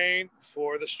train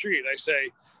for the street. I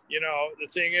say, the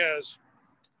thing is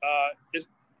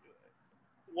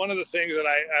one of the things that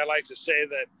I like to say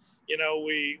that,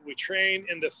 we train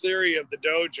in the theory of the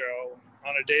dojo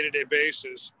on a day-to-day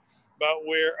basis, but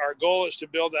our goal is to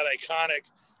build that iconic,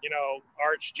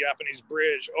 arch Japanese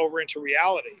bridge over into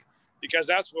reality, because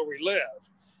that's where we live.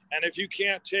 And if you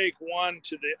can't take one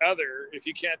to the other, if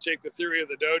you can't take the theory of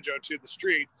the dojo to the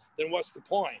street, then what's the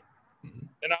point?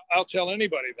 And I'll tell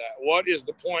anybody that. What is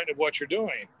the point of what you're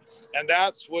doing? And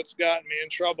that's what's gotten me in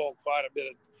trouble quite a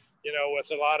bit,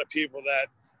 with a lot of people that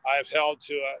I've held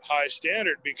to a high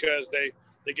standard, because they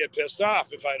get pissed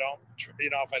off if I don't,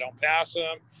 if I don't pass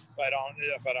them, if I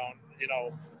don't,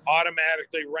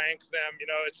 automatically rank them.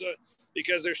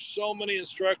 Because there's so many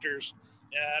instructors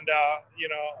and,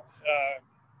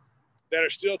 that are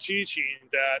still teaching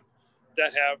that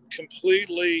have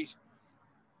completely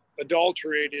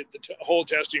adulterated the whole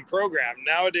testing program.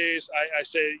 Nowadays, I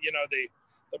say,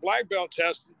 the black belt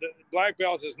test, the black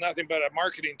belt is nothing but a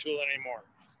marketing tool anymore.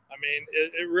 I mean,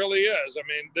 it really is. I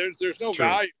mean, there's no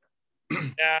value,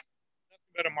 and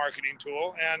nothing but a marketing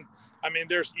tool. And I mean,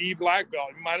 there's black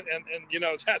belt, and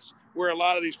that's where a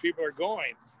lot of these people are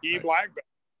going. Black belt.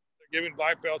 They're giving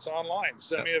black belts online.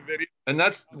 Send me a video. And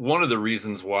that's one of the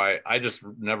reasons why I just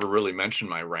never really mention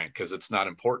my rank, because it's not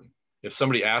important. If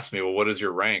somebody asks me, well, what is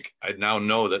your rank? I now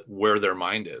know that where their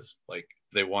mind is. Like,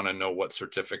 they want to know what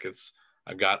certificates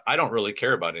I've got. I don't really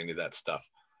care about any of that stuff.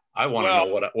 I want to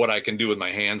know what I can do with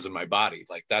my hands and my body.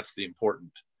 Like, that's the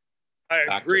important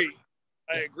factor. Agree.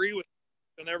 I agree with you.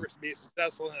 You'll never be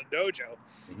successful in a dojo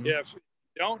if you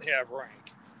don't have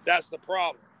rank. That's the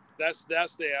problem. That's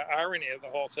the irony of the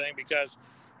whole thing, because,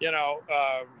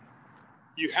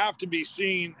 you have to be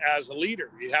seen as a leader.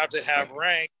 You have to have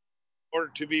rank in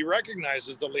order to be recognized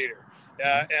as the leader.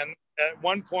 And at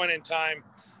one point in time,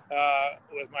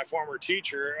 with my former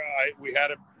teacher, we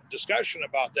had a discussion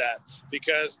about that,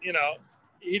 because,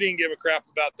 he didn't give a crap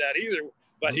about that either,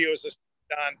 but he was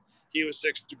he was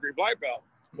 6th degree black belt.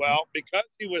 Well, because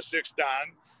he was 6th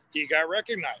dan, he got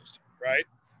recognized, right?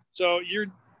 So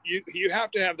you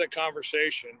have to have that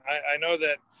conversation. I know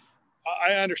that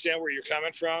I understand where you're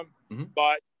coming from,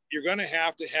 but you're going to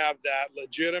have that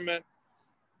legitimate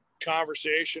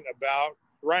conversation about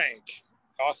rank,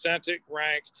 authentic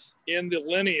rank in the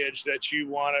lineage that you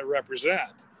want to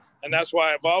represent. And that's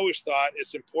why I've always thought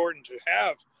it's important to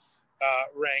have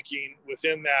ranking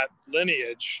within that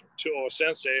lineage to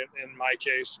O-sensei, in my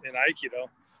case, in Aikido,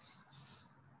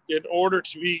 in order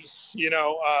to be,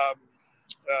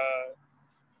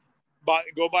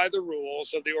 go by the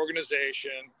rules of the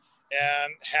organization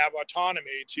and have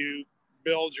autonomy to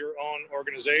build your own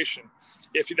organization,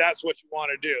 if that's what you want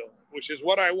to do, which is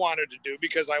what I wanted to do,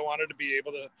 because I wanted to be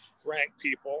able to rank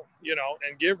people,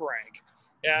 and give rank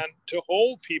and to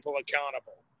hold people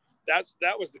accountable.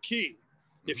 That was the key.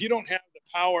 If you don't have the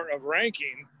power of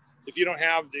ranking, if you don't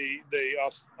have the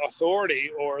authority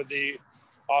or the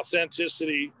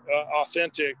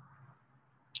authentic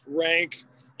rank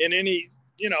in any,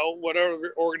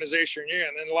 whatever organization you're in,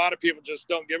 and a lot of people just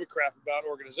don't give a crap about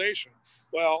organization.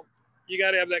 Well, you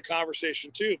got to have that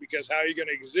conversation too, because how are you going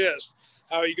to exist?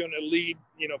 How are you going to lead,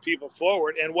 people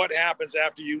forward? And what happens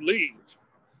after you leave?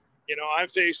 I'm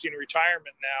facing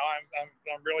retirement now.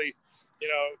 I'm really,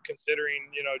 considering,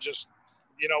 just,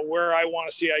 where I want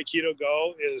to see Aikido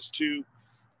go is to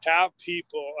have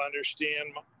people understand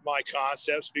my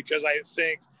concepts, because I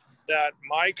think that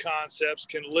my concepts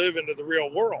can live into the real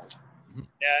world.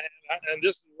 And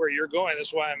this is where you're going.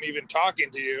 That's why I'm even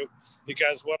talking to you,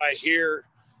 because what I hear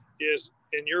is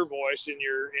in your voice, in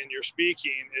your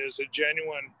speaking, is a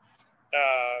genuine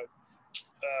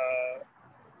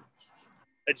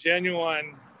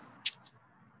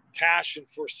passion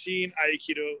for seeing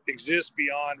Aikido exist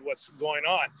beyond what's going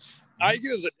on.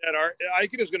 Aikido is a dead art.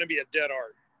 Aikido is going to be a dead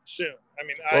art soon. I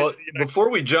mean, well, before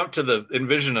we jump to the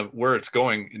envision of where it's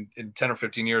going in 10 or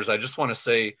 15 years, I just want to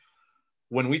say,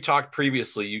 when we talked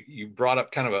previously, you brought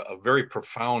up kind of a very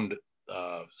profound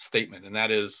statement, and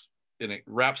that is, and it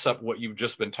wraps up what you've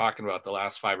just been talking about the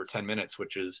last 5 or 10 minutes,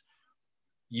 which is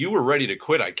you were ready to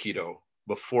quit Aikido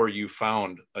before you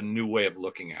found a new way of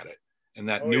looking at it. And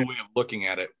that way of looking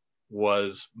at it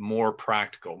was more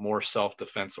practical, more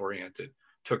self-defense oriented,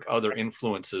 took other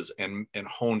influences and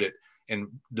honed it and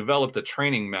developed a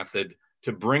training method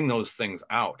to bring those things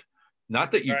out.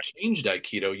 Not that you changed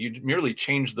Aikido, you merely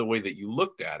changed the way that you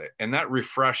looked at it. And that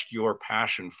refreshed your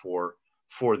passion for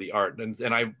the art.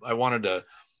 And I wanted to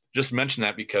just mention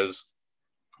that because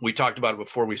we talked about it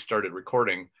before we started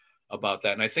recording about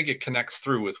that. And I think it connects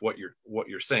through with what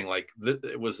you're saying. Like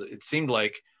it seemed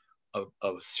like a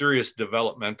serious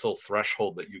developmental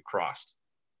threshold that you crossed.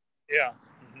 Yeah,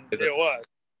 it was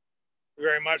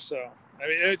very much so. I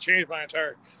mean, it changed my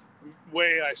entire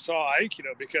way I saw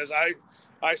Aikido, because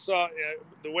I saw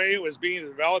the way it was being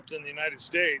developed in the United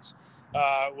States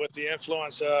with the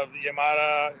influence of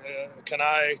Yamada,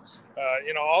 Kanai,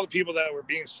 all the people that were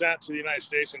being sent to the United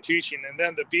States and teaching, and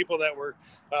then the people that were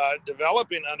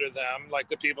developing under them, like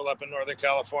the people up in Northern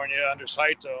California under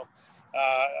Saito,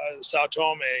 Sao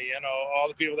Tome, all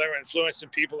the people that were influencing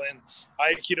people in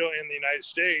Aikido in the United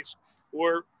States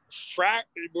were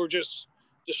just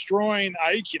destroying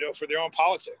Aikido for their own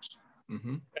politics.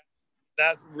 Mm-hmm.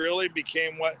 That really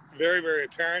became very, very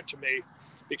apparent to me,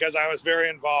 because I was very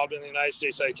involved in the United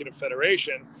States Aikido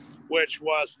Federation, which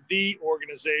was the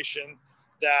organization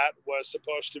that was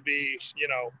supposed to be,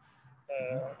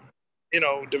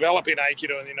 developing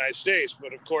Aikido in the United States.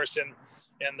 But of course, in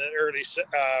the early,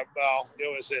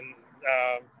 it was in,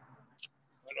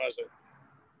 when was it?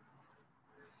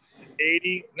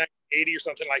 1980 or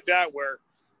something like that, where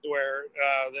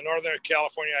the Northern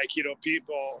California Aikido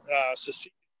people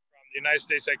seceded from the United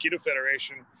States Aikido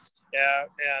Federation,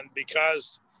 and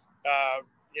because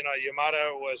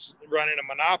Yamada was running a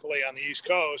monopoly on the East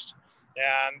Coast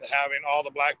and having all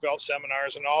the black belt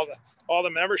seminars, and all the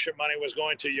membership money was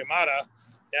going to Yamada,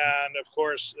 and of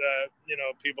course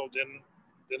people didn't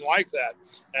like that,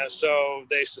 and so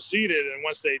they seceded. And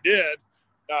once they did,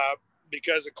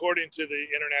 because according to the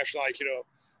International Aikido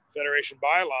Federation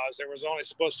bylaws, there was only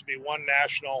supposed to be one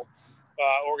national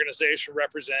organization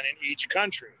representing each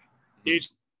country. Each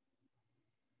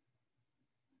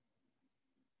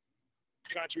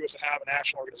country was to have a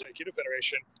national organization. Aikido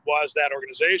Federation was that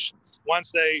organization.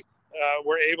 Once they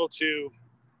were able to,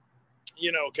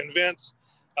 convince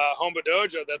Homba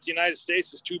Dojo that the United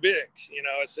States is too big,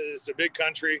 it's a big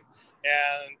country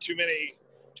and too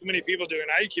many people doing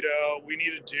Aikido, we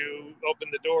needed to open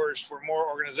the doors for more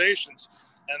organizations.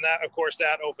 And that, of course,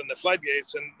 that opened the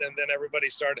floodgates, and then everybody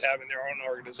started having their own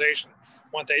organization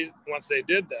once they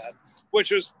did that,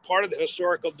 which was part of the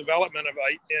historical development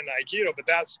in Aikido. But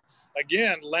that's,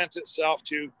 again, lent itself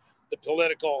to the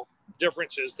political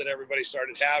differences that everybody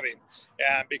started having,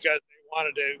 and because they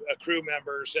wanted to accrue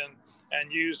members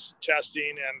and use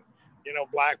testing and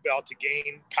black belt to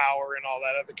gain power and all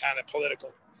that other kind of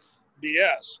political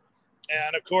BS.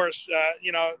 And of course,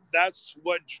 that's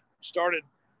what started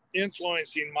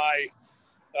influencing my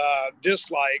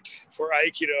dislike for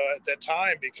Aikido at that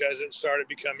time, because it started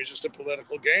becoming just a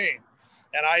political game.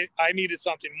 And I needed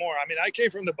something more. I mean, I came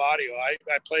from the barrio. I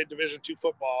played Division II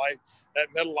football.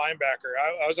 At middle linebacker,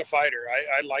 I was a fighter.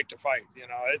 I like to fight.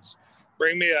 It's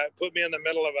put me in the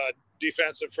middle of a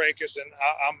defensive fracas and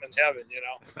I'm in heaven,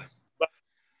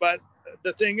 But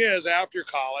the thing is, after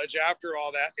college, after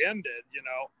all that ended,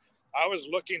 I was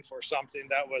looking for something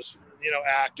that was,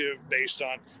 active based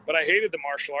on, but I hated the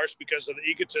martial arts because of the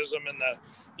egotism and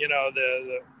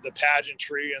the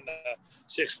pageantry and the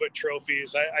 6-foot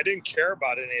trophies. I didn't care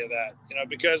about any of that,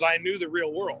 because I knew the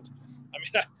real world.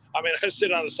 I mean, I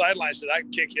sit on the sidelines and I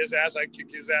can kick his ass.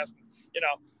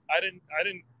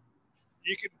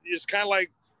 It's kind of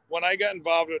like when I got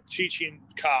involved with teaching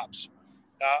cops,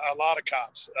 a lot of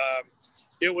cops,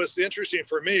 it was interesting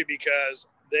for me because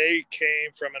they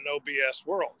came from an OBS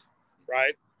world,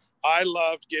 right? I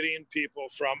loved getting people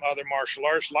from other martial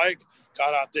arts like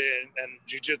karate and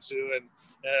jiu-jitsu, and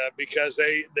because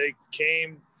they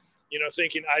came,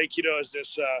 thinking Aikido is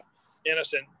this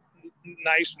innocent,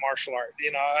 nice martial art.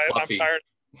 I'm tired.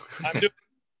 I'm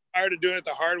tired of doing it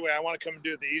the hard way. I want to come and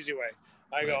do it the easy way.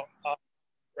 I go,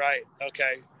 right,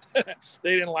 okay.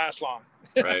 They didn't last long.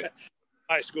 Right.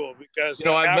 High school, because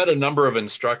I've met a number of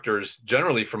instructors,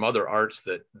 generally from other arts,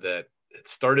 that it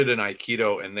started in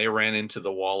Aikido, and they ran into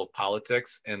the wall of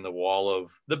politics and the wall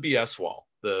of the BS wall.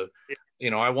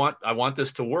 I want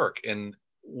this to work. And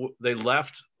they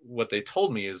left. What they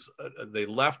told me is they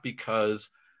left because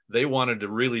they wanted to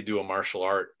really do a martial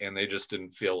art, and they just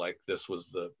didn't feel like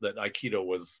that Aikido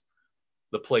was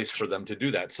the place for them to do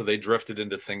that. So they drifted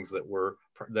into things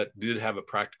that did have a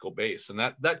practical base. And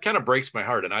that kind of breaks my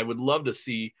heart. And I would love to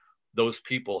see those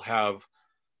people have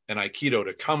an Aikido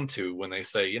to come to when they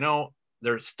say,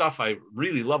 there's stuff I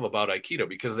really love about Aikido,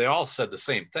 because they all said the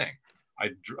same thing.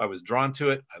 I was drawn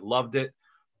to it. I loved it.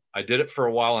 I did it for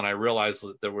a while, and I realized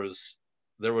that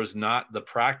there was not the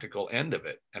practical end of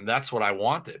it. And that's what I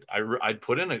wanted. I'd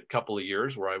put in a couple of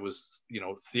years where I was,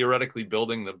 theoretically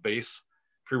building the base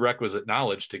prerequisite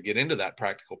knowledge to get into that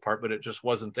practical part, but it just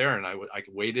wasn't there. And I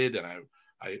waited, and I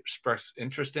expressed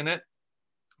interest in it,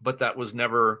 but that was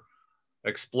never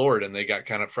explored. And they got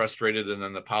kind of frustrated. And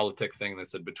then the politic thing, they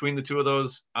said, between the two of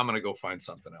those, I'm going to go find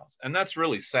something else. And that's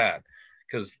really sad,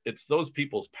 because it's those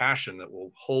people's passion that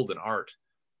will hold an art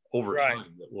over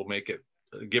time, that will make it,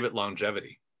 give it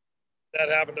longevity. That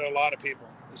happened to a lot of people,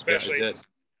 especially me.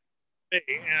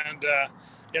 And,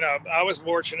 I was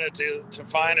fortunate to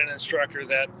find an instructor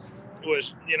that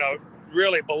was,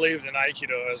 really believed in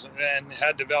Aikido and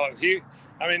had developed.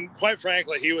 Quite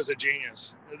frankly, he was a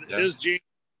genius. Yeah. His genius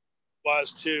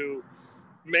was to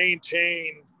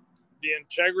maintain the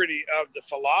integrity of the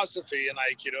philosophy in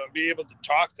Aikido and be able to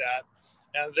talk that.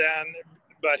 And then,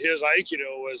 but his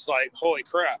Aikido was like, holy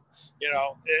crap,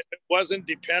 it wasn't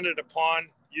dependent upon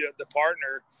the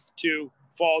partner to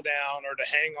fall down or to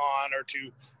hang on or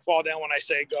to fall down when I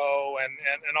say go and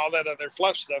all that other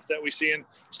fluff stuff that we see in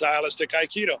stylistic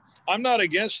Aikido. I'm not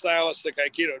against stylistic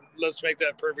Aikido. Let's make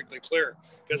that perfectly clear.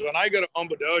 Because when I go to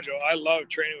Omba Dojo, I love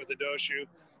training with the Doshu,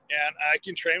 and I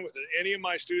can train with it. Any of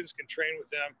my students can train with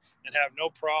them and have no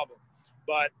problem.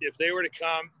 But if they were to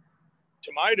come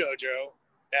to my dojo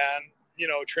and,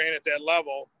 train at that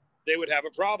level, they would have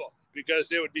a problem,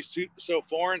 because it would be so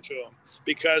foreign to them,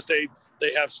 because they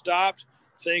have stopped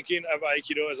thinking of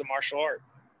Aikido as a martial art.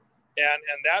 And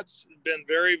that's been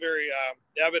very, very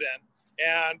evident,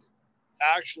 and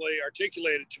actually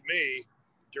articulated to me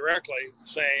directly,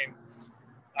 saying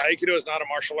Aikido is not a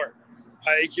martial art.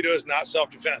 Aikido is not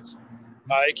self-defense.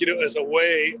 Aikido is a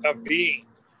way of being.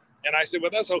 And I said,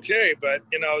 well, that's okay. But,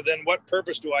 then what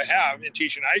purpose do I have in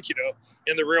teaching Aikido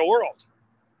in the real world?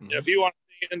 Mm-hmm. If you want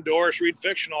to be indoors, read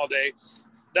fiction all day,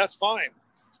 that's fine.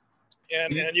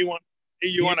 And you want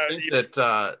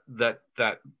to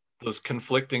that those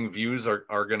conflicting views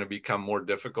are going to become more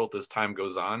difficult as time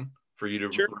goes on, for you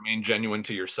to remain genuine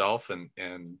to yourself and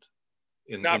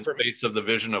in the face of the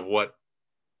vision of what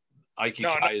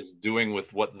Aikikai is doing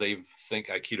with what they think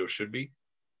Aikido should be?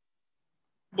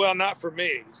 Well, not for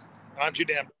me. I'm too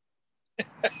damn.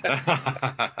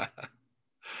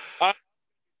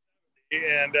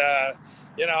 And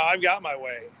I've got my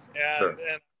way,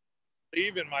 and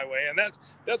believe in my way, and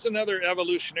that's another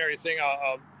evolutionary thing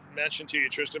I'll mention to you,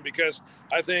 Tristan, because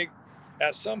I think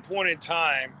at some point in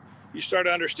time you start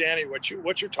understanding what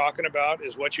you're talking about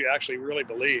is what you actually really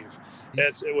believe. Mm-hmm.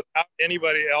 It's without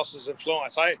anybody else's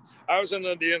influence. I was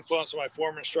under the influence of my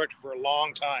former instructor for a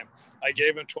long time. I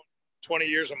gave him 20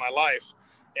 years of my life,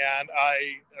 and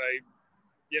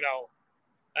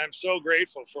I'm so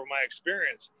grateful for my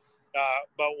experience.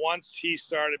 But once he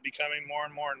started becoming more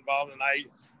and more involved in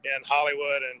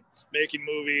Hollywood and making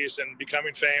movies and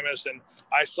becoming famous, and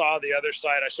I saw the other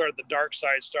side, I started the dark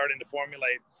side starting to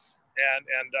formulate,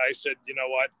 and I said, you know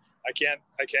what, I can't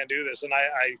do this. And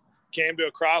I came to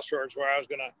a crossroads where I was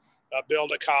going to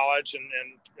build a college and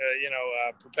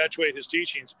perpetuate his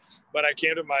teachings. But I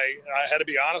had to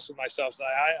be honest with myself.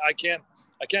 I can't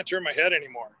turn my head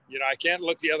anymore. I can't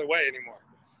look the other way anymore.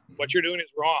 What you're doing is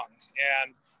wrong,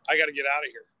 and I got to get out of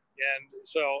here. And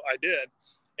so I did.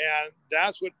 And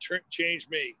that's what changed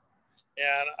me.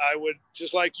 And I would,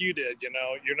 just like you did,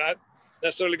 you're not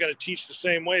necessarily going to teach the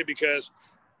same way, because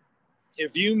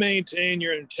if you maintain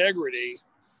your integrity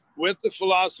with the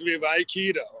philosophy of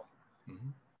Aikido, mm-hmm.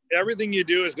 everything you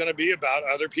do is going to be about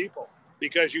other people,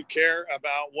 because you care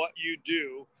about what you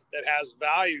do that has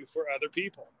value for other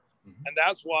people. Mm-hmm. And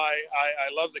that's why I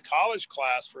love the college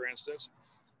class, for instance,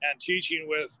 and teaching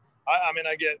with,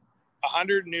 I get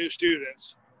 100 new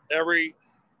students every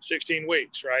 16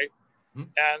 weeks, right? Mm-hmm.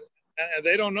 And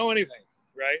they don't know anything,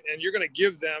 right? And you're going to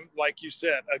give them, like you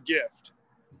said, a gift.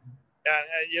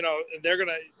 Mm-hmm. And they're going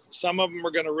to, some of them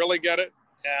are going to really get it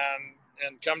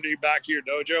and come to you back to your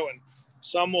dojo, and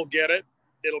some will get it.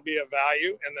 It'll be a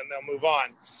value, and then they'll move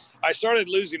on. I started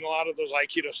losing a lot of those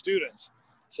Aikido students.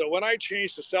 So when I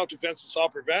changed to self-defense and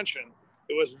self-prevention,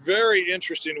 it was very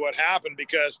interesting what happened,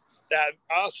 because that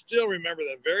I'll still remember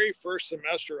the very first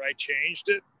semester I changed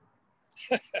it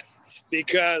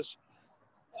because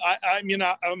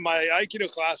my Aikido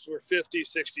classes were 50,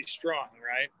 60 strong,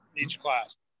 right? Each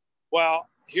class. Well,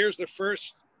 here's the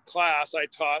first class I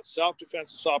taught,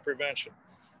 self-defense and self-prevention.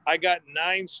 I got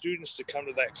 9 students to come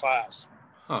to that class.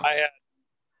 Huh.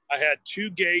 I had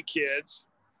 2 gay kids.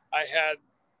 I had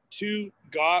 2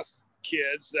 goth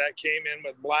kids that came in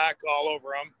with black all over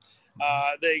them.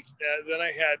 Then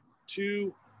I had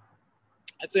 2,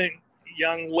 I think,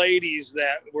 young ladies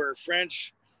that were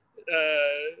French,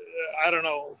 I don't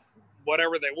know,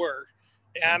 whatever they were.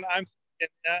 And I'm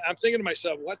thinking to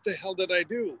myself, what the hell did I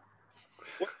do?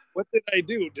 What did I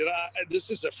do?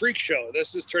 This is a freak show.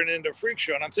 This is turning into a freak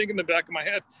show. And I'm thinking in the back of my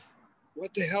head,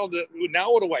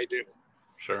 now what do I do?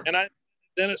 Sure. And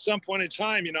then at some point in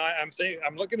time,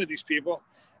 I'm looking at these people,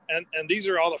 and these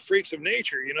are all the freaks of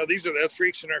nature. These are the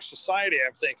freaks in our society.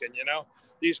 I'm thinking,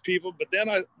 these people. But then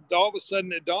all of a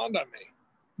sudden it dawned on me,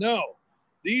 no,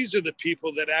 these are the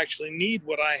people that actually need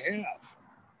what I have.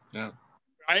 Yeah.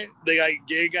 Right? They got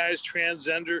gay guys,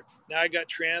 transgender. Now I got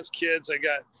trans kids. I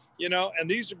got, and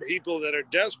these are people that are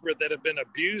desperate, that have been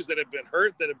abused, that have been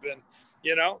hurt, that have been,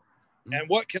 Mm-hmm. And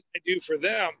what can I do for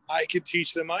them? I could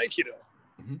teach them Aikido.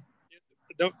 Mm-hmm.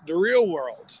 The real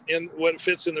world, in what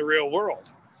fits in the real world.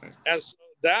 Right. And so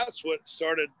that's what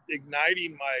started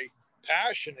igniting my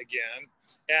passion again.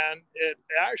 And it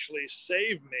actually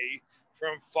saved me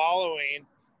from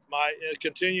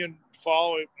continuing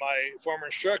following my former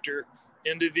instructor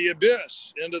into the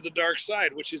abyss, into the dark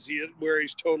side, which is where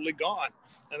he's totally gone.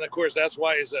 And of course, that's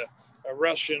why he's a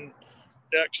Russian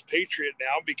expatriate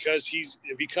now, because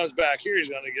if he comes back here, he's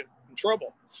going to get in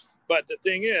trouble. But the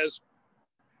thing is,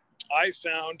 I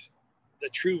found the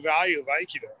true value of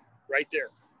Aikido right there.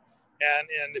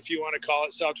 And if you want to call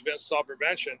it self-defense,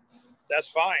 self-prevention, that's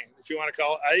fine. If you want to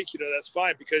call it Aikido, that's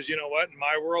fine, because you know what? In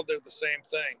my world, they're the same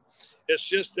thing. It's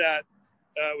just that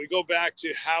we go back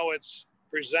to how it's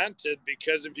presented,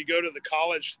 because if you go to the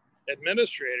college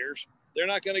administrators, they're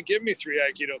not going to give me 3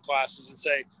 Aikido classes and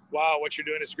say, wow, what you're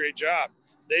doing is a great job.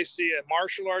 They see a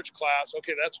martial arts class.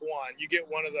 Okay, that's one. You get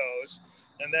one of those.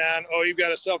 And then, you've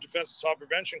got a self-defense and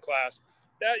self-prevention class.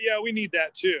 Yeah, we need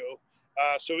that too.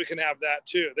 So we can have that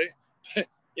too.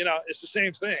 It's the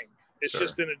same thing. It's Sure.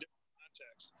 just in a different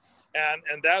context.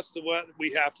 And that's what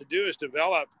we have to do, is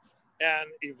develop and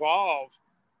evolve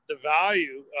the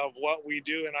value of what we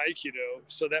do in Aikido,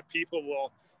 so that people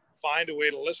will find a way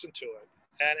to listen to it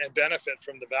and benefit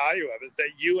from the value of it that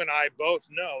you and I both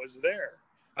know is there.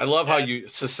 I love how you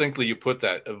succinctly put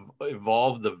that,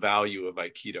 evolve the value of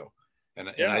Aikido. And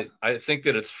I think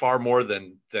that it's far more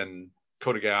than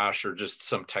Kotegaeshi or just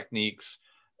some techniques,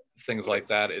 things like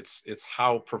that. It's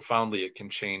how profoundly it can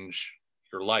change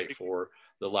your life or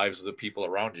the lives of the people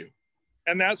around you.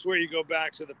 And that's where you go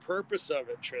back to the purpose of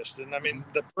it, Tristan. I mean,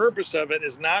 the purpose of it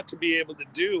is not to be able to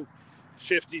do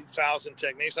 50,000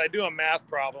 techniques. I do a math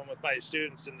problem with my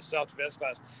students in the self-defense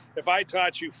class. If I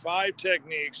taught you 5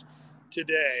 techniques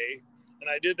today, and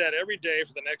I did that every day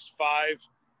for the next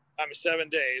 7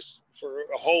 days for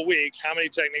a whole week, how many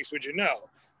techniques would you know?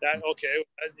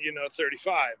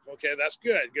 35. Okay, that's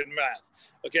good math.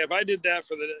 Okay, if I did that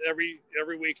for every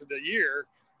week of the year,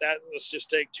 let's just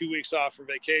take 2 weeks off for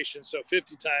vacation. So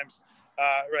 50 times,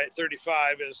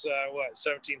 35 is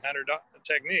 1,700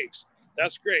 techniques.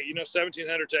 That's great.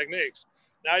 1,700 techniques.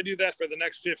 Now I do that for the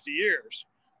next 50 years.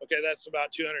 Okay, that's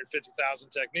about 250,000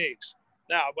 techniques.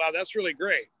 Now, wow, that's really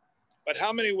great. But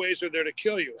how many ways are there to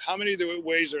kill you? How many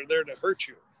ways are there to hurt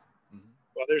you? Mm-hmm.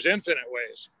 Well, there's infinite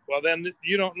ways. Well, then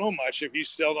you don't know much if you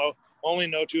still only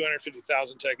know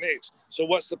 250,000 techniques. So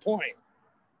what's the point?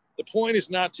 The point is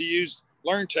not to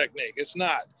learn technique. It's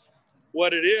not.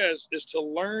 What it is to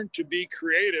learn to be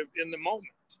creative in the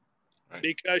moment, right?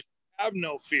 Because you have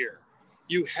no fear.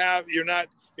 You're not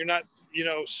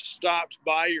stopped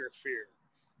by your fear.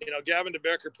 Gavin de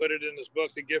Becker put it in his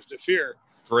book, The Gift of Fear.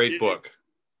 Great book.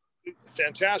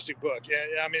 Fantastic book.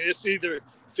 I mean, it's either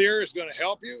fear is going to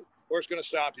help you or it's going to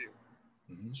stop you.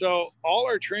 Mm-hmm. So all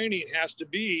our training has to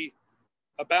be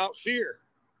about fear,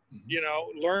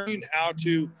 mm-hmm. Learning how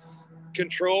to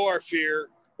control our fear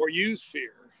or use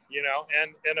fear,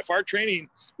 and if our training,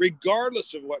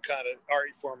 regardless of what kind of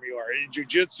art form you are,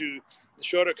 jiu-jitsu,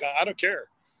 Shotokan, I don't care,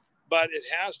 but it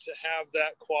has to have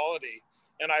that quality.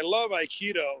 And I love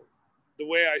Aikido. The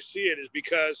way I see it is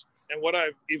because, and what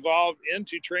I've evolved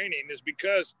into training is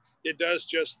because it does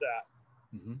just that.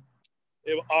 Mm-hmm.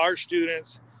 If our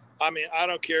students, I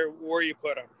don't care where you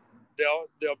put them,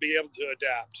 they'll be able to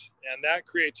adapt. And that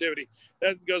creativity,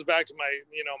 that goes back to my,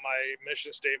 my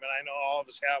mission statement. I know all of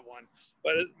us have one,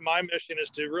 but my mission is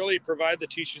to really provide the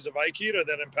teachings of Aikido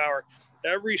that empower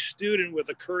every student with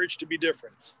the courage to be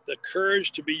different, the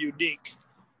courage to be unique,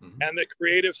 and the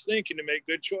creative thinking to make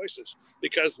good choices.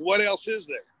 Because what else is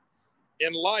there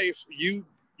in life? You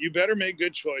better make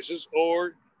good choices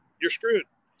or you're screwed,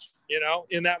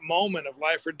 in that moment of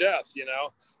life or death.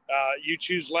 You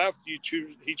choose left, he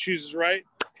chooses right,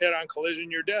 head on collision,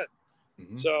 you're dead.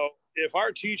 So if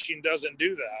our teaching doesn't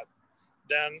do that,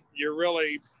 then you're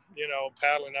really,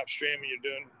 paddling upstream, and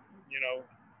you're doing,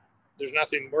 there's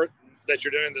nothing that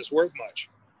you're doing that's worth much.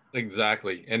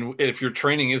 Exactly. And if your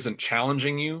training isn't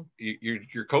challenging you,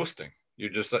 you're coasting.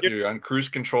 You're on cruise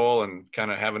control and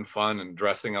kind of having fun and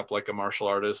dressing up like a martial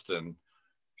artist and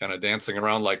kind of dancing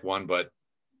around like one, but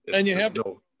there's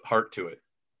no heart to it.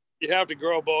 You have to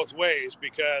grow both ways,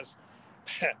 because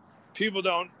people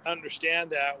don't understand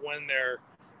that when they're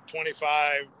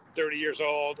 25, 30 years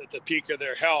old at the peak of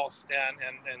their health and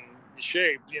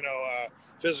shape,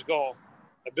 physical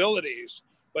abilities.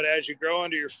 But as you grow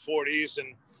into your 40s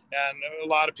and a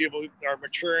lot of people are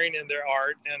maturing in their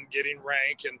art and getting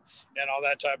rank and all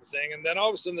that type of thing. And then all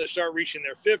of a sudden they start reaching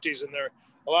their 50s, and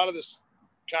a lot of this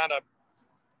kind of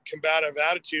combative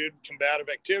attitude, combative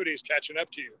activities catching up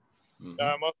to you.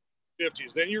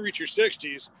 50s. Then you reach your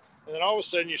 60s, and then all of a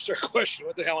sudden you start questioning,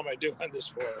 what the hell am I doing this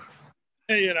for?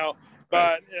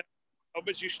 But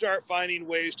you start finding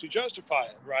ways to justify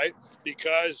it, right?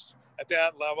 Because at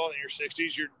that level in your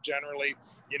 60s, you're generally,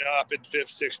 up at fifth,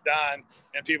 sixth dan,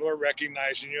 and people are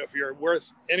recognizing you if you're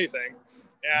worth anything.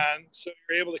 And so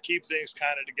you're able to keep things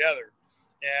kind of together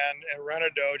and run a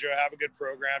dojo, have a good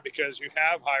program, because you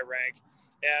have high rank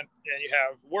and you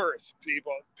have worth.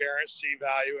 Parents see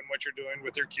value in what you're doing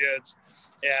with their kids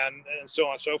and so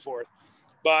on and so forth.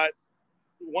 But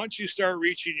once you start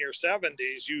reaching your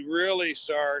 70s, you really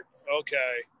start,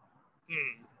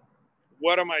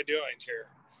 what am I doing here?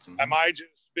 Am I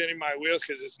just spinning my wheels?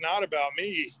 Because it's not about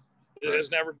me. It has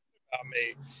never been about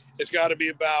me. It's got to be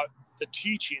about the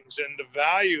teachings and the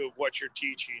value of what you're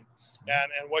teaching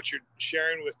and what you're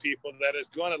sharing with people that is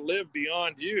going to live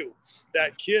beyond you.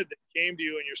 That kid that came to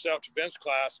you in your self-defense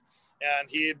class and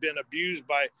he had been abused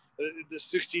by the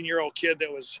 16-year-old kid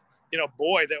that was,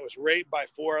 boy that was raped by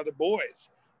 4 other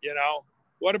boys.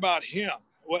 What about him?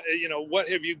 What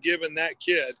have you given that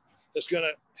kid that's going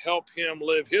to help him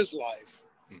live his life?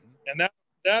 And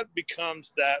that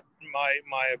becomes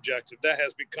my objective. That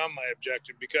has become my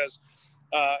objective, because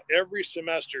every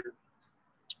semester,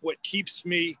 what keeps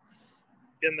me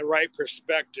in the right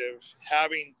perspective,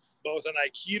 having both an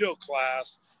Aikido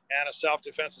class and a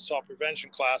self-defense and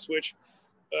self-prevention class, which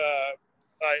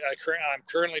I'm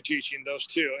currently teaching those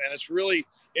two. And it's really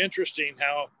interesting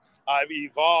how I've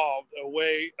evolved a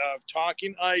way of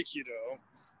talking Aikido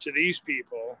to these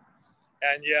people,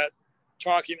 and yet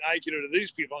talking Aikido to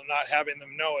these people and not having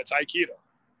them know it's Aikido,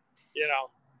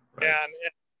 and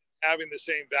having the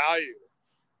same value.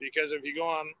 Because if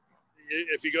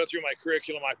you go through my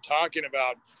curriculum, I'm talking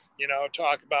about,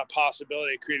 talk about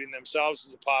possibility, creating themselves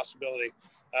as a possibility,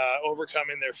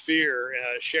 overcoming their fear,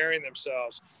 sharing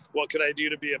themselves. What could I do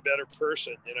to be a better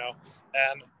person?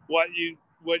 And what you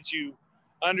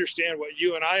understand, what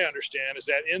you and I understand, is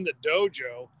that in the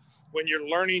dojo, when you're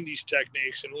learning these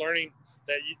techniques and learning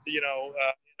that, in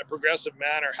a progressive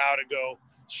manner, how to go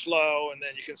slow, and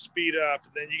then you can speed up,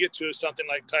 and then you get to something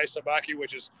like Tai Sabaki,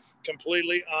 which is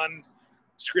completely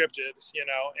unscripted,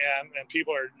 and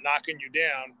people are knocking you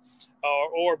down,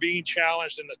 or being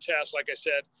challenged in the test. Like I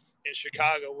said, in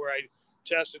Chicago, where I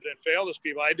tested and failed those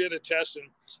people, I did a test in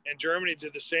Germany,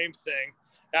 did the same thing.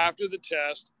 After the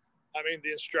test,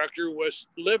 the instructor was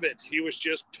livid. He was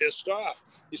just pissed off.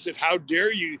 He said, "How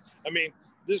dare you?"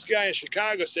 This guy in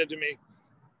Chicago said to me,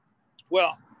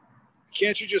 "Well,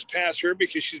 can't you just pass her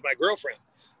because she's my girlfriend?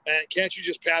 And can't you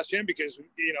just pass him because,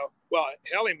 well,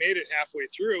 hell, he made it halfway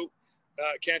through.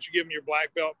 Can't you give him your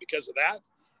black belt because of that?"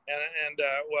 And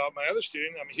well, my other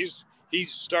student, he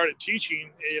started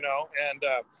teaching, and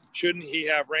shouldn't he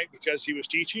have rank because he was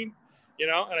teaching,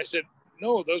 And I said,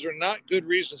 no, those are not good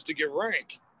reasons to get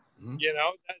rank.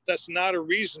 That's not a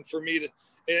reason for me to.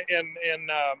 In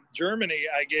Germany,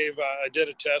 I did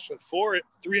a test with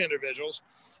 3 individuals,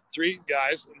 3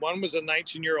 guys. One was a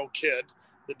 19-year-old kid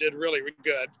that did really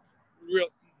good,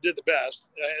 did the best.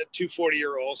 I had 2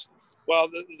 40-year-olds. Well,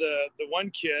 the one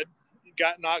kid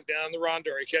got knocked down the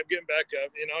rondori, kept getting back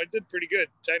up. He did pretty good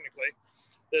technically.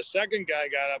 The second guy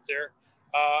got up there.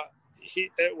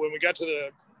 When we got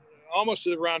to almost to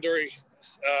the rondori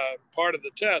part of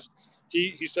the test,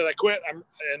 he said, "I quit,"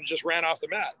 and just ran off the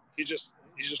mat. he just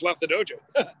left the dojo.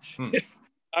 Hmm.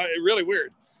 Really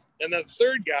weird. And then the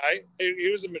third guy, he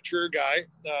was a mature guy,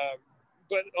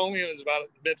 but only in his about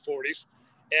mid-40s,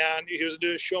 and he was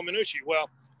doing shomenuchi. Well,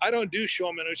 I don't do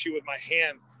shomenuchi with my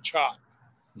hand chop.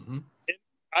 Mm-hmm.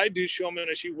 I do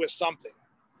shomenuchi with something,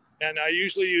 and I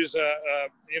usually use a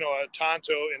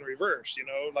tanto in reverse,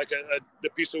 like a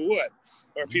piece of wood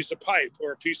or a piece of pipe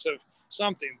or a piece of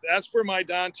something. That's for my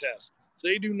dantes.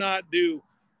 They do not do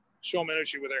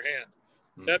shomenuchi with their hand.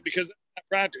 That because that's not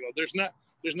practical. There's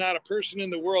not a person in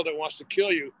the world that wants to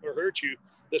kill you or hurt you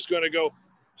that's going to go,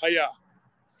 hiya,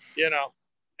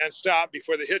 and stop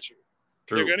before they hit you.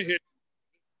 True. They're going to hit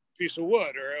a piece of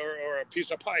wood or a piece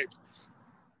of pipe.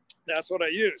 That's what I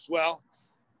use. Well,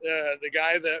 the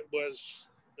guy that was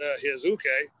his uke,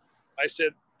 I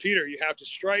said, Peter, you have to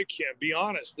strike him. Be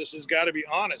honest. This has got to be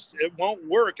honest. It won't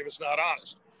work if it's not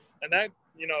honest. And that,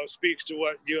 speaks to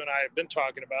what you and I have been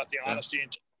talking about, the honesty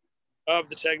of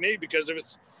the technique. Because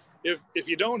if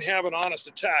you don't have an honest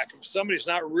attack, if somebody's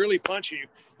not really punching you,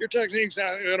 your technique's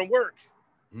not going to work.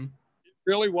 Mm-hmm. It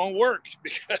really won't work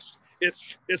because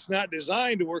it's not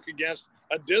designed to work against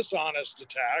a dishonest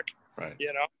attack. Right.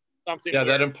 Something. Yeah,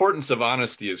 that importance of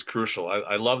honesty is crucial.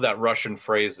 I love that Russian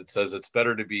phrase that says it's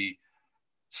better to be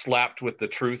slapped with the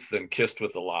truth than kissed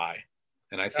with a lie.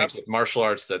 And I think with martial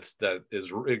arts,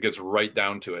 it gets right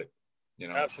down to it.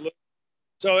 Absolutely.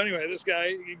 So anyway, this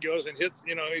guy, he goes and hits,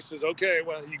 he says, okay,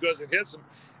 well, he goes and hits him.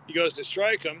 He goes to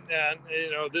strike him. And,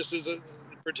 this is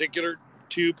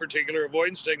two particular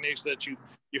avoidance techniques that you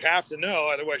have to know,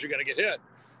 otherwise you're going to get hit.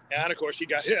 And of course he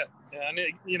got hit and,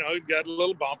 he got a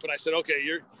little bump. And I said, okay,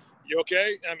 you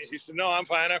okay? I mean, he said, no, I'm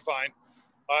fine. I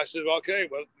said, okay,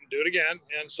 well, do it again.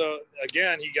 And so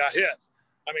again, he got hit.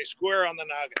 I mean, square on the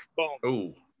noggin, boom.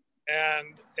 Ooh.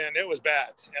 And it was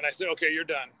bad. And I said, okay, you're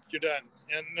done.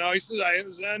 And no, he said,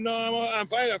 no, I'm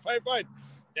fine.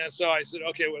 And so I said,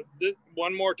 okay, well,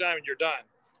 one more time and you're done.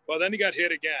 Well, then he got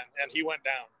hit again and he went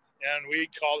down and we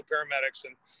called the paramedics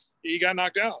and he got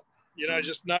knocked out,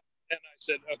 just not. And I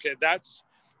said, okay,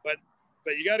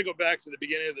 but you got to go back to the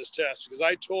beginning of this test because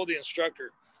I told the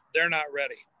instructor, they're not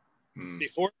ready.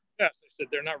 Before the test, I said,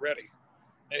 they're not ready.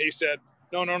 And he said,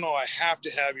 no, I have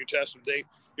to have you test them.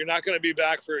 You're not going to be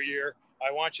back for a year.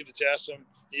 I want you to test them.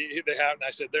 They have, and I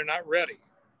said, they're not ready.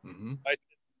 Mm-hmm. I said,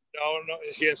 no,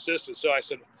 he insisted. So I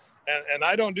said, and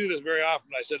I don't do this very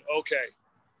often. I said, okay,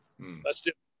 let's do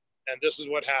it. And this is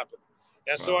what happened.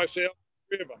 And so I failed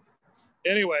 3 of them.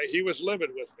 Anyway, he was livid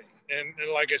with me. And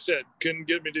like I said, couldn't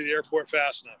get me to the airport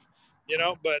fast enough,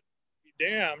 but be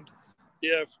damned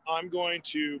if I'm going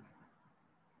to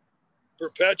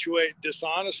perpetuate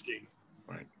dishonesty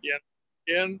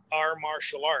in our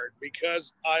martial art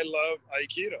because I love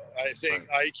Aikido. I think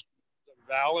Aikido is a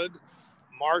valid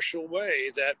martial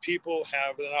way that people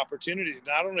have an opportunity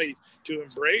not only to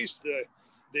embrace the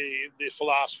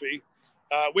philosophy,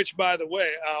 which, by the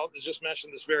way, I'll just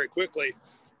mention this very quickly.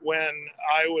 When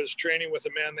I was training with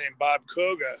a man named Bob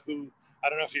Koga, who I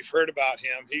don't know if you've heard about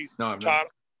him, he's taught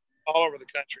all over the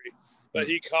country, but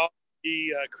he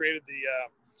created the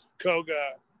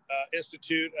Koga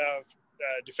Institute of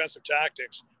Defensive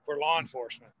Tactics for law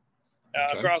enforcement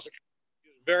across the country. He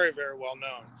was very, very well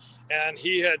known. And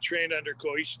he had trained under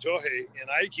Koichi Tohei in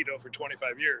Aikido for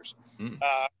 25 years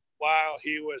while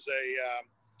he was I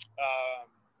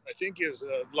think he was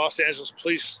a Los Angeles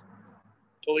Police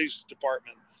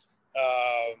Department.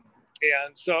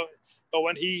 And so, but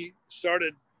when he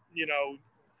started, he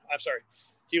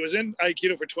was in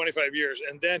Aikido for 25 years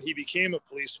and then he became a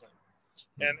policeman.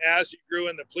 And as he grew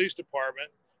in the police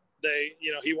department,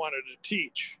 he wanted to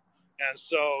teach. And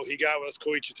so he got with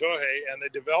Koichi Tohei and they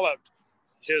developed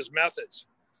his methods.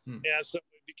 And so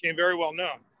it became very well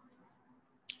known.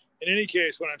 In any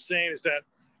case, what I'm saying is that,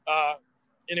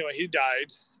 anyway, he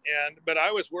died. But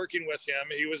I was working with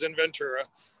him. He was in Ventura.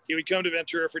 He would come to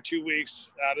Ventura for 2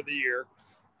 weeks out of the year.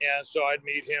 And so I'd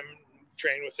meet him,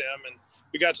 train with him, and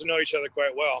we got to know each other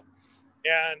quite well.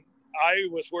 And I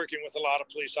was working with a lot of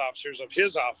police officers of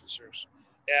his officers.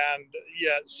 And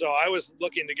so I was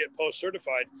looking to get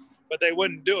post-certified, but they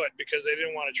wouldn't do it because they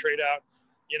didn't want to trade out,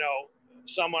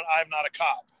 someone. I'm not a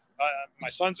cop. My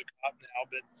son's a cop now,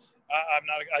 but I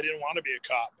didn't want to be a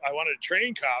cop. I wanted to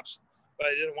train cops, but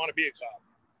I didn't want to be a cop.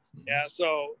 And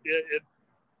so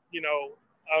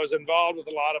I was involved with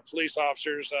a lot of police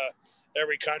officers.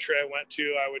 Every country I went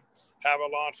to, I would have a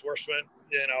law enforcement,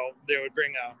 they would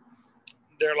bring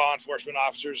their law enforcement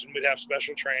officers and we'd have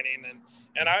special training.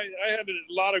 And I had a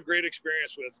lot of great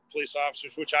experience with police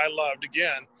officers, which I loved,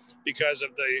 again, because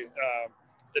of the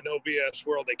no BS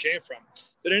world they came from.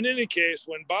 But in any case,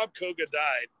 when Bob Koga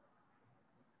died,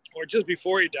 or just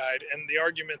before he died, and the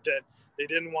argument that they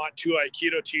didn't want two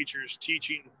Aikido teachers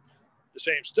teaching the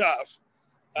same stuff.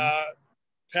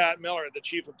 Pat Miller, the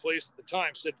chief of police at the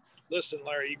time, said, listen,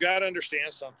 Larry, you got to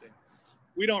understand something.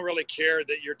 We don't really care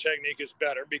that your technique is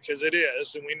better, because it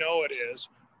is, and we know it is.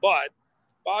 But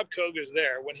Bob Koga is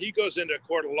there. When he goes into a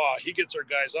court of law, he gets our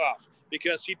guys off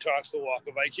because he talks the walk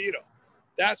of Aikido.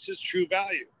 That's his true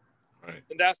value. Right.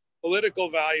 And that's the political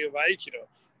value of Aikido.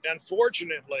 And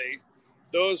fortunately,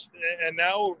 and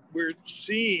now we're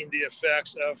seeing the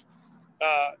effects of,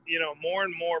 more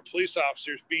and more police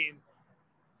officers being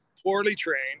poorly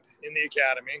trained in the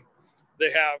academy.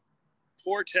 They have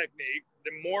poor technique,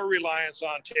 the more reliance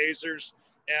on tasers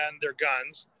and their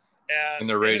guns and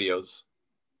their radios.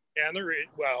 If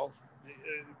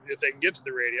they can get to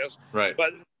the radios. Right.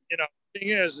 But, the thing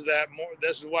is that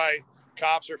this is why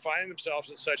cops are finding themselves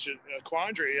in such a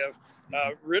quandary of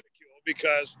ridicule,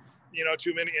 because,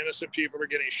 too many innocent people are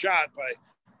getting shot by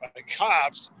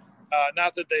cops.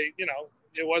 Not that they,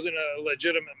 it wasn't a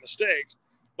legitimate mistake,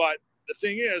 but the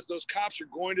thing is, those cops are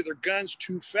going to their guns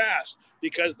too fast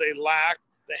because they lack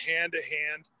the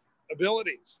hand-to-hand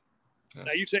abilities. Yeah.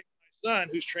 Now, you take my son,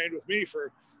 who's trained with me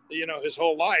for, his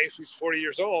whole life. He's 40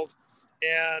 years old,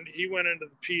 and he went into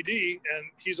the PD, and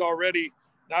he's already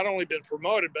not only been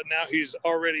promoted, but now he's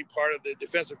already part of the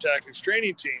defensive tactics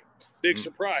training team. Big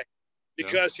surprise,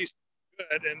 because he's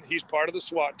good, and he's part of the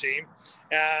SWAT team.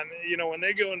 And, when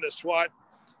they go into SWAT,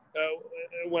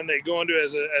 when they go into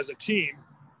as a team,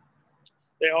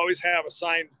 they always have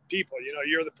assigned people.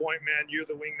 You're the point man, you're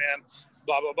the wingman,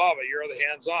 blah, blah, blah, but you're the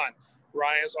hands-on.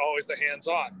 Ryan's always the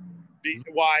hands-on.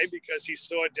 Why? Because he's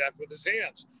so adept with his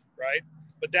hands, right?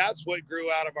 But that's what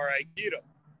grew out of our Aikido.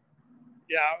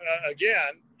 Yeah,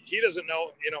 again, he doesn't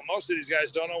know, most of these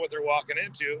guys don't know what they're walking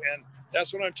into, and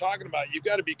that's what I'm talking about. You've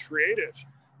got to be creative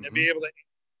and be able to,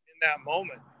 in that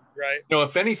moment, right?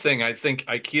 If anything, I think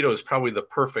Aikido is probably the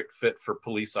perfect fit for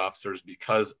police officers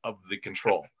because of the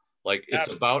control. Like,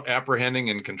 it's about apprehending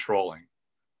and controlling.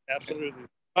 Absolutely.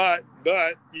 But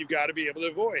you've got to be able to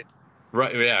avoid.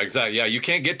 Right. Yeah, exactly. Yeah. You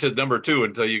can't get to number 2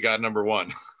 until you got number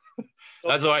 1.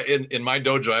 That's why in my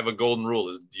dojo, I have a golden rule: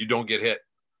 is you don't get hit.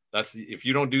 If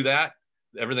you don't do that,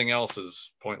 everything else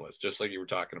is pointless. Just like you were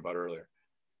talking about earlier.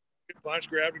 Punch,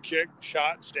 grab, kick,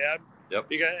 shot, stab. Yep.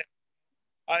 Because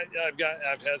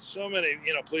I've had so many,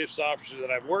 police officers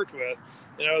that I've worked with,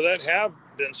 that have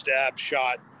been stabbed,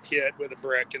 shot, hit with a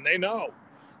brick, and they know,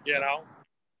 I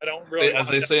don't really, as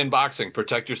they say in boxing,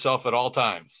 protect yourself at all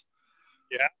times.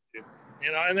 Yeah.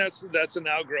 And that's an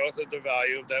outgrowth of the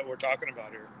value that we're talking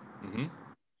about here. Mm-hmm.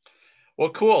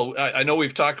 Well, cool. I know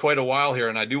we've talked quite a while here,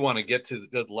 and I do want to get to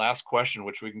the last question,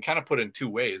 which we can kind of put in 2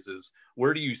 ways: is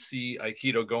where do you see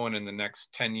Aikido going in the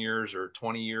next 10 years or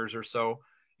 20 years or so?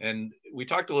 And we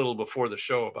talked a little before the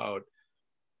show about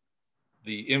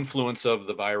the influence of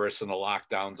the virus and the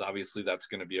lockdowns. Obviously, that's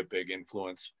going to be a big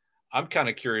influence. I'm kind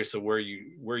of curious of where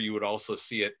you would also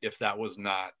see it if that was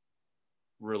not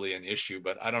really an issue,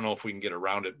 but I don't know if we can get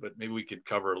around it, but maybe we could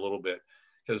cover a little bit,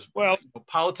 because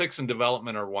politics and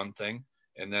development are one thing.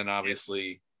 And then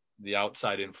obviously the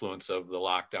outside influence of the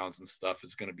lockdowns and stuff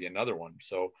is going to be another one.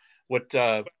 So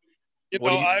I'll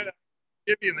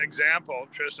give you an example,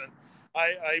 Tristan.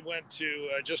 I went to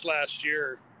just last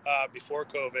year, before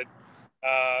COVID,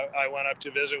 I went up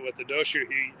to visit with the doshu.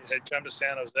 He had come to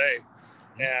San Jose,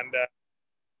 and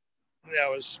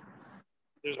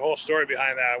there's a whole story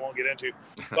behind that I won't get into,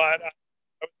 but I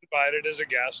was invited as a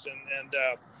guest, and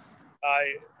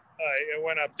I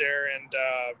went up there, and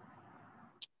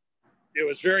it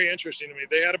was very interesting to me.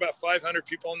 They had about 500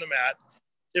 people on the mat.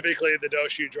 Typically, the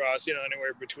doshu draws,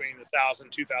 anywhere between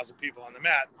 1,000, 2,000 people on the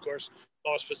mat. Of course,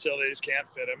 most facilities can't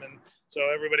fit them, and so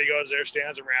everybody goes there,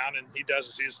 stands around, and he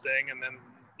does his thing, and then,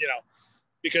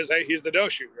 because he's the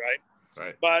doshu, right?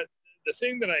 Right. But the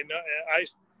thing that I know, I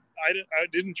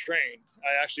didn't train.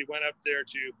 I actually went up there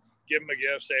to give him a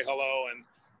gift, say hello, and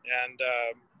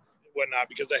whatnot,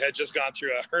 because I had just gone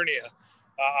through a hernia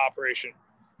operation.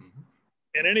 Mm-hmm.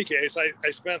 In any case, I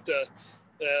spent the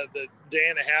day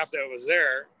and a half that I was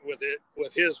there with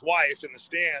his wife in the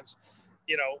stands,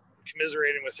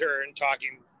 commiserating with her and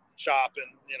talking shop, and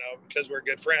because we're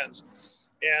good friends.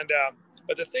 And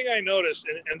but the thing I noticed,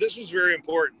 and this was very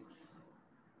important,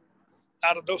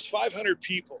 out of those 500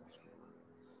 people,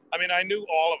 I mean, I knew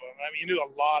all of them. I mean, you knew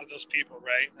a lot of those people,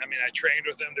 right? I mean, I trained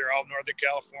with them. They're all Northern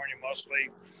California mostly.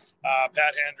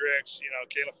 Pat Hendricks,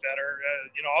 Kayla Fetter,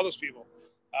 all those people.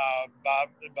 Bob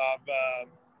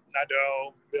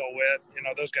Nadeau, Bill Witt,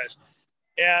 those guys.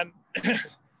 And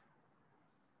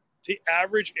the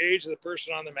average age of the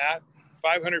person on the mat,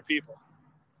 500 people,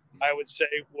 I would say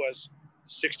was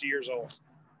 60 years old.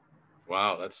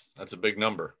 Wow, that's a big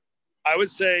number. I would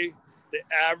say the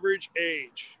average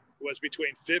age was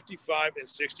between 55 and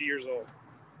 60 years old.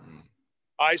 Mm.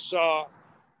 I saw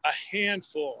a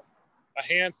handful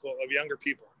of younger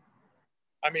people.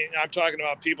 I mean, I'm talking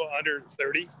about people under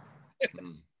 30.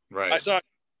 Right. I saw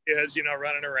kids,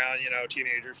 running around,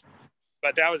 teenagers,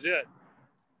 but that was it.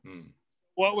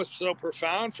 What was so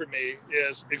profound for me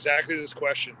is exactly this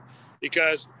question,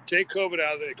 because take COVID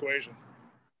out of the equation.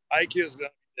 Aikido is going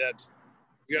to be dead.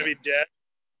 It's going to be dead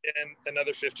in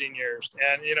another 15 years.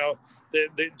 And,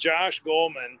 the Josh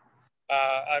Goldman,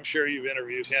 I'm sure you've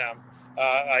interviewed him.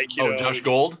 Aikido. Oh, Josh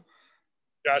Gold?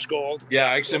 Josh Gold. Yeah,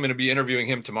 actually, I'm going to be interviewing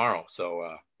him tomorrow.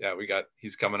 So,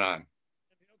 he's coming on.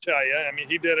 He'll tell you. I mean,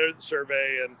 he did a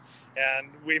survey, and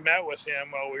we met with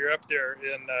him while we were up there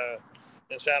in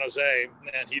San Jose,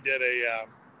 and he did a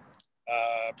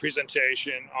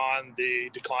presentation on the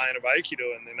decline of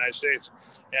Aikido in the United States.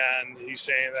 And he's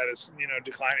saying that it's,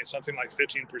 declining something like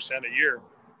 15% a year,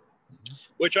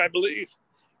 which I believe.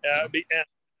 And I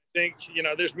think,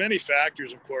 there's many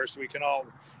factors, of course, we can all,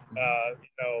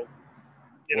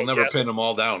 we'll never pin them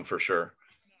all down for sure.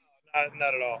 No,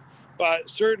 not at all. But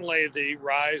certainly the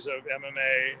rise of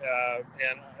MMA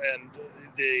and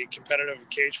the competitive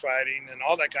cage fighting and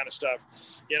all that kind of stuff,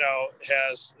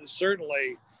 has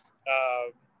certainly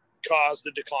caused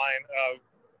the decline of,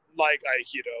 like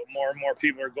Aikido. More and more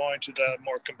people are going to the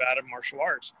more combative martial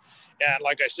arts. And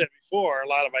like I said before, a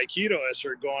lot of Aikidoists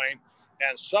are going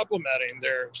and supplementing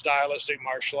their stylistic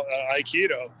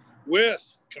Aikido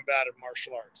with combative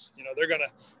martial arts.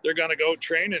 They're gonna go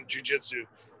train in jiu-jitsu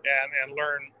and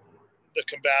learn the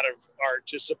combative art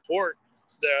to support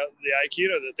the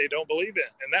Aikido that they don't believe in.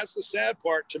 And that's the sad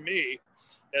part to me,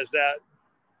 is that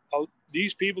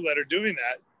these people that are doing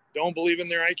that don't believe in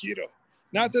their Aikido.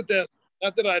 Not that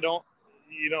I don't,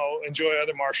 enjoy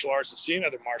other martial arts and seeing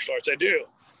other martial arts. I do,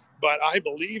 but I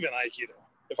believe in Aikido.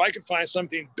 If I could find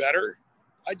something better,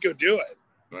 I'd go do it.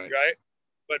 Right?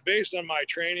 But based on my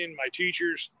training, my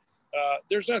teachers,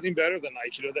 there's nothing better than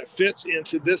Aikido that fits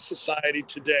into this society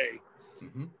today.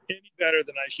 Any better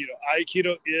than Aikido.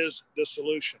 Aikido is the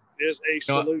solution, is a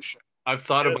solution. I've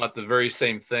thought about the very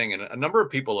same thing. And a number of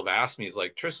people have asked me,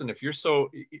 like, Tristan, if you're so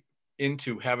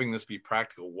into having this be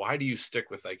practical, why do you stick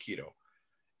with Aikido?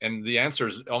 And the answer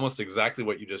is almost exactly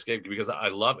what you just gave, because I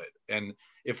love it. And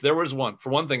if there was one,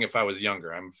 for one thing, if I was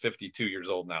younger, I'm 52 years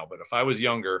old now, but if I was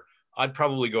younger, I'd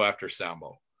probably go after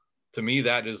Sambo. To me,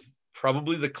 that is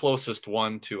probably the closest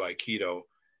one to Aikido,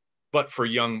 but for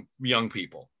young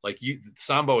people. Like,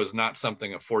 Sambo is not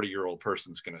something a 40-year-old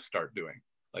person's going to start doing.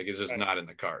 Like, it's just not in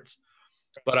the cards.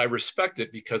 But I respect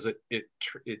it because it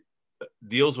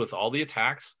deals with all the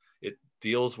attacks. It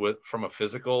deals with, from a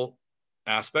physical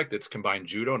aspect, it's combined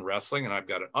judo and wrestling, and I've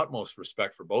got an utmost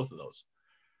respect for both of those.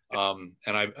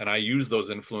 And I use those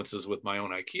influences with my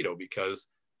own Aikido because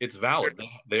it's valid.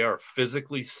 They are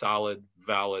physically solid,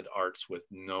 valid arts with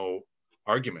no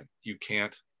argument. You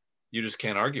just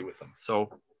can't argue with them. So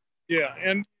yeah,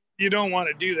 and you don't want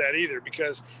to do that either,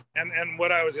 because and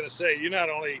what I was going to say, you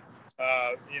not only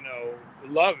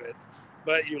love it,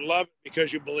 but you love it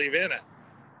because you believe in it.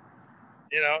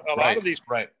 A lot of these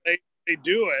they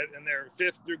do it, and they're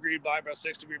 5th degree black belt,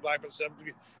 6th degree black belt, 7th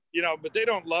degree, but they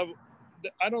don't love.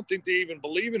 I don't think they even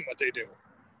believe in what they do.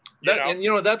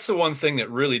 And that's the one thing that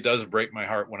really does break my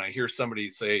heart when I hear somebody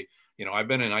say, I've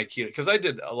been in Aikido, because I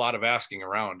did a lot of asking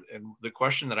around, and the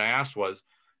question that I asked was,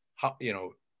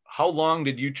 how long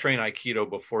did you train Aikido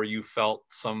before you felt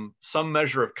some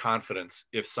measure of confidence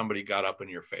if somebody got up in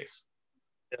your face?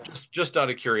 Yeah. Just out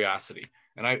of curiosity.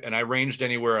 And I ranged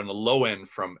anywhere on the low end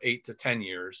from 8 to 10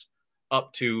 years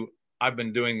up to, I've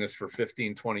been doing this for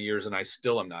 15, 20 years and I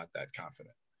still am not that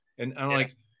confident. And I'm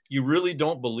like, you really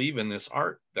don't believe in this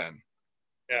art then?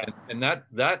 Yeah. And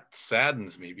that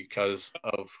saddens me because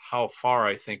of how far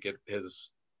I think it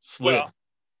has slid.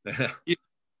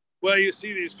 Well, you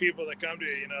see these people that come to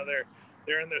you,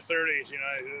 they're in their 30s,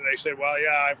 they say, well,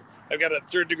 yeah, I've got a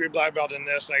 3rd degree black belt in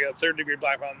this, and I got a 3rd degree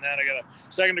black belt in that, I got a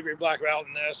 2nd degree black belt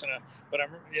in this, but I'm,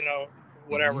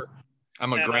 whatever.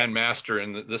 I'm a grandmaster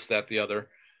in this, that, the other.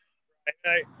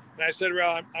 And I said,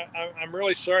 well, I'm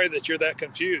really sorry that you're that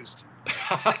confused.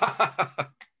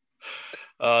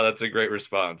 Oh, that's a great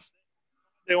response.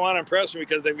 They want to impress me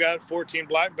because they've got 14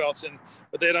 black belts,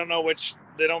 but they don't know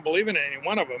they don't believe in any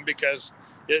one of them, because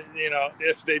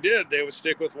if they did, they would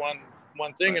stick with one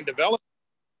thing and develop.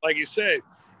 Like you say,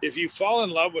 if you fall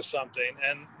in love with something,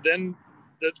 and then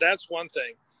that's one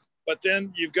thing, but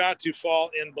then you've got to fall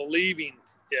in believing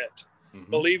it,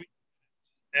 believing.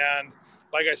 And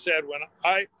like I said, when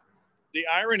the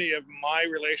irony of my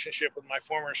relationship with my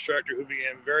former instructor, who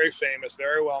became very famous,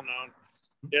 very well known,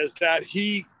 is that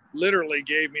he literally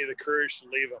gave me the courage to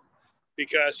leave him,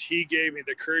 because he gave me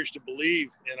the courage to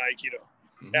believe in Aikido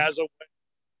as a,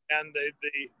 and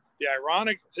the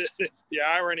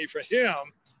irony for him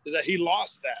is that he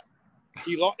lost that.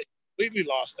 He completely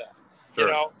lost that. Sure.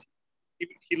 You know,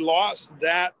 he lost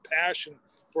that passion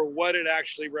for what it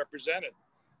actually represented.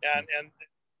 And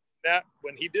that,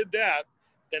 when he did that,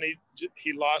 then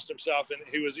he lost himself, and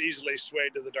he was easily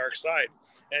swayed to the dark side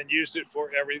and used it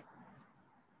for everything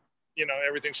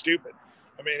stupid.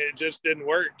 I mean, it just didn't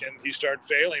work, and he started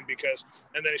failing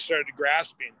and then he started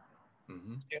grasping.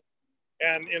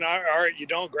 And in our art, you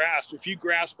don't grasp. If you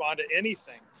grasp onto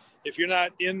anything, if you're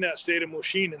not in that state of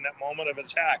Mushin in that moment of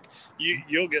attack,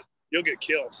 you'll get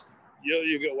killed.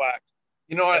 You'll get whacked.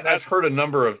 You know, I've heard a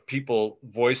number of people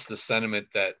voice the sentiment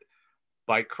that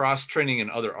by cross-training in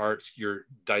other arts, you're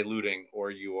diluting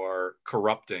or you are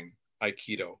corrupting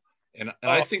Aikido. And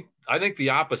I think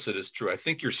the opposite is true. I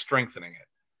think you're strengthening it.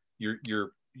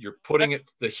 You're putting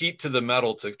the heat to the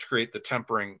metal to create the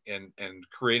tempering and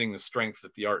creating the strength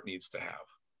that the art needs to have.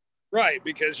 Right,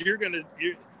 because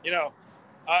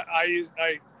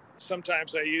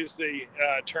sometimes I use the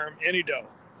term aikido.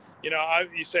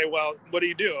 You say, well, what do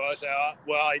you do? I say,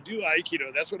 well, I do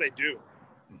Aikido. That's what I do.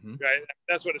 Right?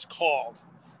 That's what it's called.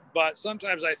 But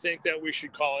sometimes I think that we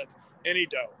should call it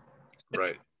aikido.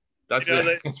 Right. That's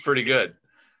it's pretty good.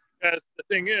 Because the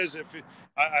thing is,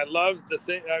 I love the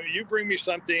thing, you bring me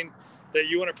something that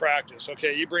you want to practice.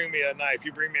 Okay, you bring me a knife,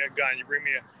 you bring me a gun, you bring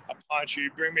me a punch,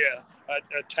 you bring me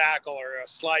a tackle or a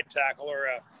slide tackle or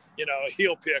a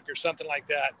heel pick or something like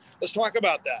that. Let's talk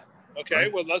about that. Okay,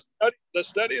 right. Well, let's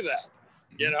study that.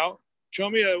 Show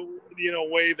me a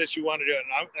way that you want to do it,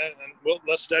 and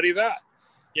let's study that.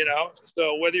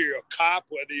 So whether you're a cop,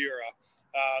 whether you're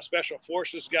a special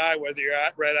forces guy, whether you're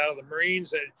right out of the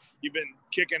Marines and you've been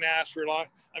kicking ass for long.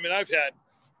 I mean, I've had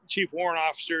chief warrant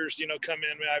officers, come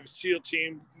in. I have SEAL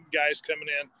team guys coming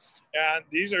in, and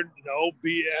these are no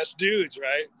BS dudes,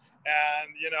 right? And,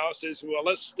 says, well,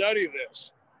 let's study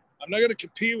this. I'm not going to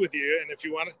compete with you. And if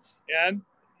you want to, and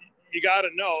you got to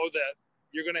know that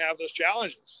you're going to have those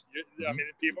challenges. I mean,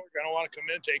 people are going to want to come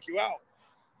in and take you out.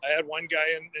 I had one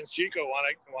guy in Chico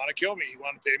want to kill me. He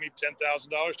wanted to pay me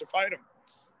 $10,000 to fight him.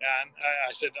 And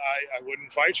I said, I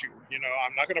wouldn't fight you.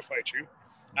 I'm not going to fight you.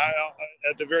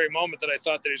 At the very moment that I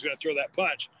thought that he was going to throw that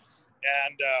punch.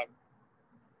 And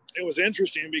it was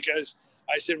interesting because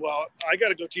I said, well, I got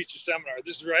to go teach a seminar.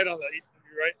 This is right.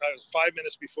 I was 5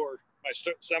 minutes before my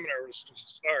seminar was to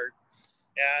start.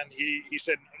 And he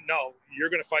said, no, you're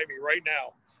going to fight me right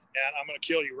now. And I'm going to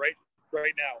kill you right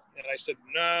now. And I said,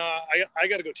 no, I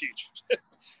got to go teach.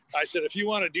 I said, if you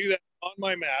want to do that on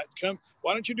my mat,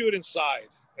 why don't you do it inside?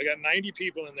 I got 90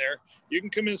 people in there. You can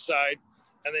come inside,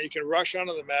 and then you can rush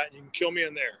onto the mat and you can kill me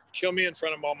in there. Kill me in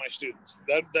front of all my students.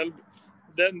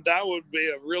 Then that would be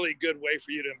a really good way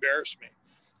for you to embarrass me.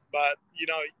 But,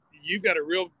 you've got a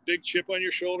real big chip on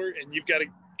your shoulder, and you've got to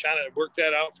kind of work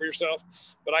that out for yourself.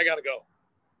 But I got to go.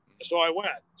 So I went.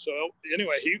 So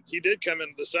anyway, he did come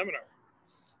into the seminar.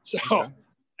 So, okay.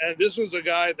 And this was a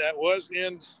guy that was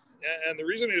in, and the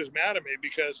reason he was mad at me,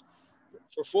 because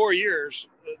for 4 years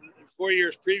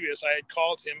previous, I had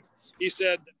called him. He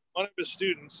said one of his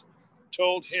students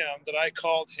told him that I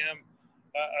called him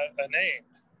a name,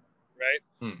 right?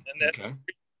 And that he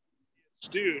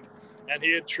stewed, and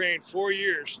he had trained 4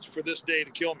 years for this day to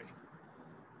kill me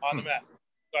on the mat.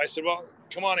 So I said, well,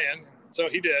 come on in. So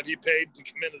he did. He paid to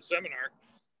come into the seminar,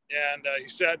 and he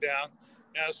sat down.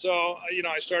 And so,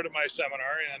 I started my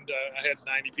seminar, and I had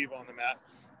 90 people on the mat.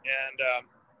 And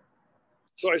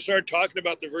so I started talking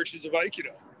about the virtues of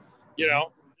Aikido,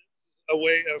 a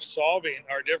way of solving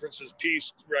our differences,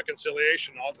 peace,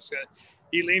 reconciliation, all this kind of.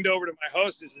 He leaned over to my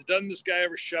host and said, doesn't this guy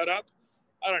ever shut up?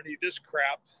 I don't need this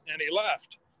crap. And he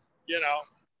left,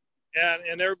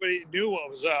 and everybody knew what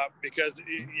was up because,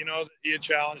 he had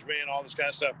challenged me and all this kind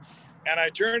of stuff. And I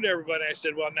turned to everybody and I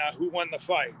said, well, now who won the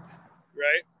fight,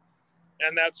 right?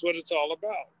 And that's what it's all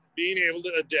about, being able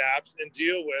to adapt and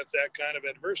deal with that kind of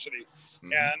adversity.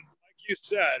 And like you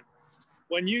said,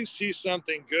 when you see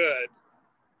something good,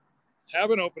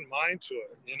 have an open mind to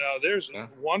it. There's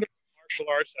wonderful martial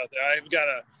arts out there. I've got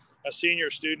a senior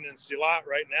student in Silat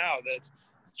right now that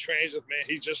trains with me.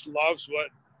 He just loves what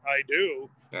I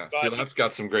do. Yeah, Silat's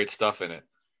got some great stuff in it.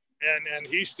 And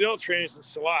he still trains in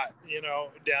Silat,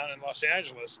 down in Los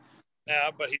Angeles.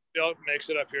 But he still makes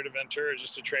it up here to Ventura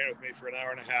just to train with me for an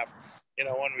hour and a half,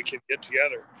 when we can get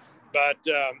together. But,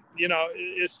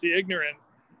 it's the ignorant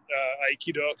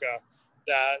Aikidoka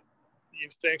that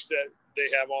thinks that they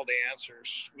have all the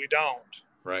answers. We don't.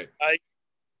 Right. I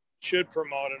should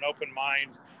promote an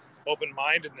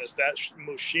open-mindedness. That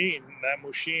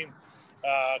Mushin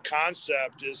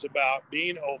concept is about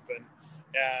being open.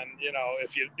 And, you know,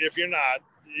 if you're not,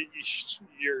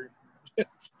 you're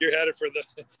headed for the,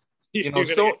 you know,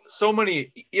 so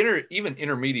many even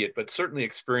intermediate, but certainly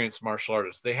experienced martial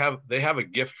artists, they have a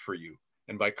gift for you.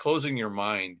 And by closing your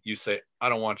mind, you say, I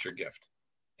don't want your gift.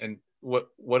 And what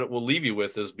it will leave you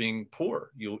with is being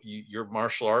poor. Your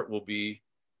martial art will be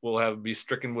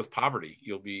stricken with poverty.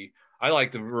 I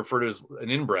like to refer to it as an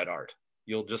inbred art.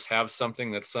 You'll just have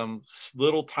something that's some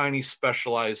little tiny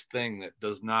specialized thing that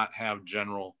does not have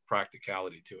general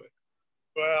practicality to it.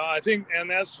 Well, I think, and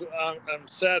that's, I'm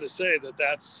sad to say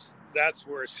that's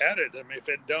where it's headed. I mean, if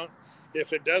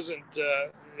it doesn't,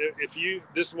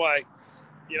 this is why,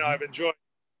 you know, I've enjoyed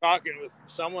talking with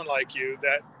someone like you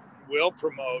that will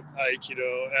promote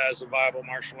Aikido as a viable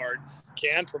martial art,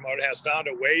 can promote it, has found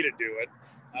a way to do it.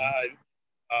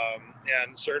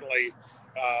 And certainly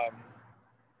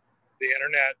the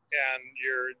internet and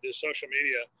the social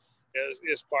media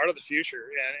is part of the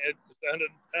future, and it's an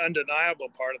undeniable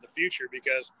part of the future,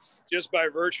 because just by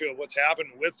virtue of what's happened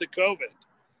with the COVID,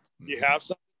 you have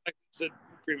something like this that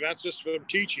prevents us from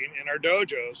teaching in our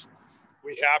dojos.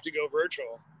 We have to go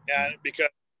virtual, and because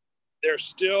there's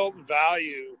still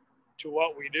value to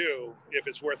what we do if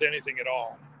it's worth anything at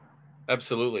all.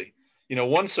 Absolutely. You know,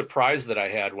 one surprise that I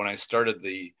had when I started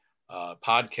the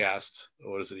podcast,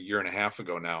 what is it, a year and a half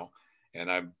ago now, and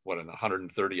I'm in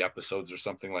 130 episodes or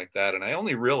something like that. And I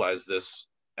only realized this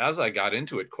as I got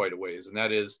into it quite a ways. And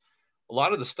that is, a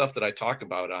lot of the stuff that I talk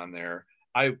about on there,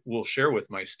 I will share with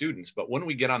my students. But when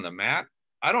we get on the mat,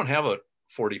 I don't have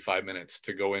 45 minutes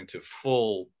to go into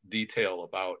full detail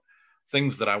about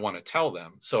things that I want to tell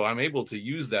them. So I'm able to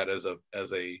use that as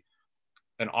an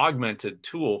augmented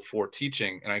tool for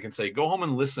teaching. And I can say, go home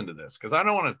and listen to this, because I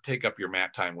don't want to take up your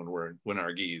mat time when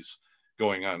our gi's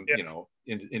going on, you know,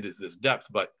 into this depth.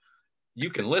 But you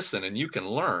can listen and you can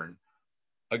learn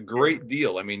a great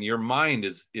deal. I mean, your mind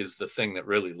is the thing that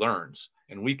really learns,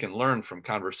 and we can learn from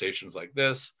conversations like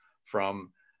this,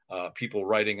 from people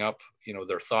writing up, you know,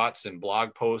 their thoughts in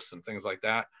blog posts and things like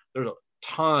that. There's a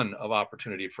ton of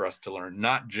opportunity for us to learn,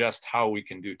 not just how we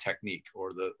can do technique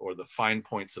or the fine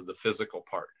points of the physical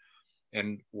part.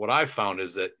 And what I've found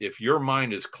is that if your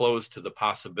mind is closed to the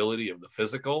possibility of the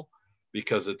physical,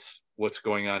 because it's what's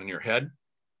going on in your head,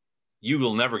 you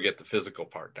will never get the physical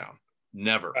part down.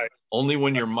 Never. Right. Only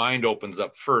when your mind opens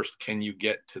up first can you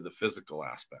get to the physical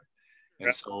aspect.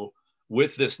 And so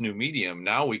with this new medium,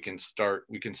 now we can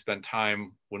spend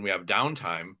time when we have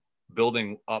downtime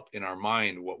building up in our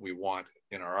mind what we want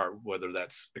in our art, whether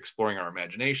that's exploring our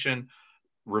imagination,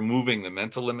 removing the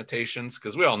mental limitations,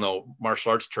 because we all know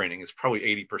martial arts training is probably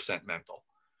 80% mental.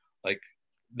 Like,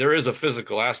 there is a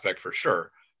physical aspect for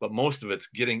sure, but most of it's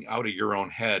getting out of your own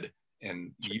head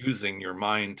and using your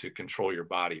mind to control your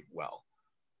body well.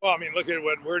 Well, I mean, look at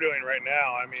what we're doing right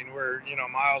now. I mean, we're, you know,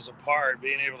 miles apart,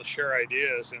 being able to share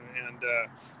ideas and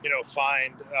you know,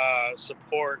 find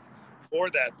support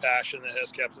for that passion that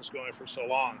has kept us going for so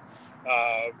long.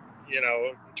 You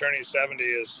know, turning 70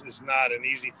 is not an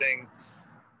easy thing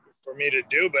for me to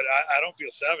do, but I don't feel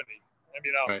 70. I mean,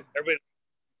 you know, right. Everybody,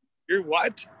 you're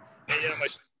what? And, you know,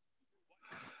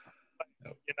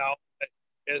 you know,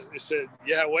 it said,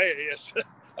 yeah, wait, yes,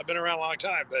 I've been around a long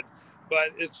time, but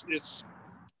it's,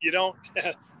 you don't,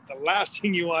 the last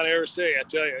thing you want to ever say, I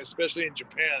tell you, especially in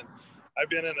Japan, I've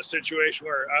been in a situation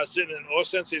where I was sitting in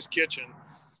O-sensei's kitchen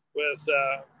with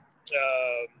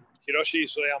Hiroshi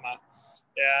Soyama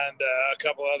and a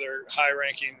couple other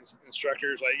high-ranking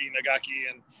instructors like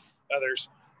Inagaki and others,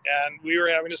 and we were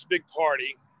having this big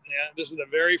party. And this is the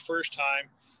very first time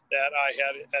that I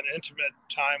had an intimate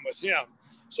time with him.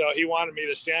 So he wanted me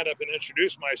to stand up and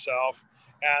introduce myself.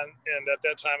 And at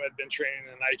that time, I'd been training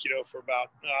in Aikido for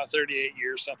about 38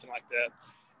 years, something like that,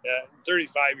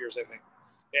 35 years, I think.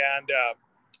 And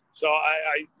so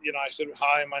I said,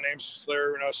 hi, my name's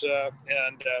Larry Reynosa,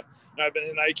 and I've been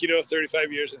in Aikido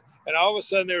 35 years. And all of a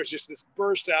sudden, there was just this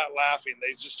burst out laughing.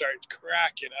 They just started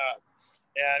cracking up.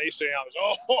 And he's saying,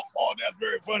 oh, that's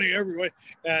very funny, everybody.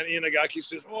 And Inagaki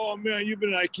says, oh, man, you've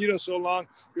been in Aikido so long.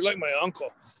 You're like my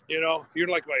uncle, you know, you're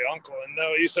like my uncle. And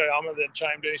no, Isayama then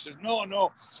chimed in. He says,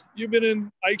 no, you've been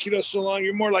in Aikido so long.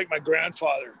 You're more like my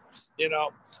grandfather, you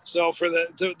know. So for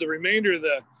the remainder of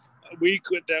the week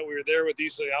that we were there with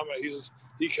Isayama,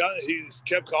 he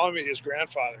kept calling me his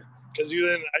grandfather because he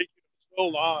was in Aikido so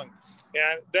long.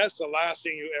 And that's the last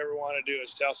thing you ever want to do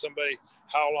is tell somebody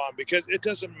how long, because it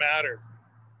doesn't matter.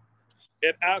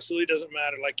 It absolutely doesn't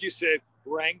matter. Like you said,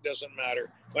 rank doesn't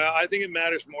matter. Well, I think it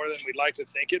matters more than we'd like to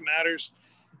think it matters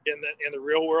in the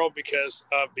real world, because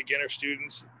of beginner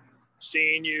students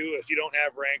seeing you. If you don't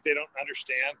have rank, they don't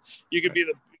understand. You could be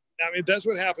I mean, that's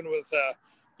what happened with,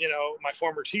 my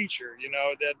former teacher,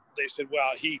 that they said,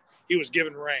 well, he was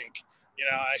given rank,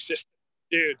 I said,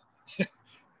 dude,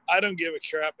 I don't give a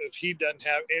crap if he doesn't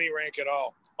have any rank at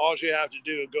all. All you have to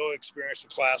do is go experience the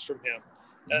class from him.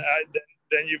 And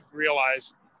then you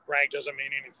realize rank doesn't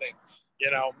mean anything,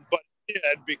 but he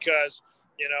did, because,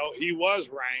 he was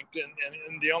ranked,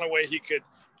 and the only way he could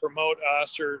promote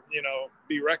us or,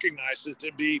 be recognized is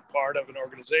to be part of an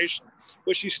organization,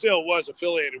 which he still was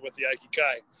affiliated with the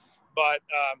Aikikai.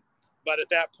 But at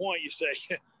that point you say,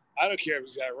 I don't care if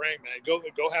he's got rank, man, go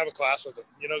have a class with him,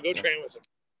 go train with him.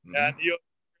 And you'll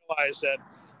realize that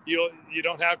you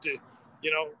don't have to,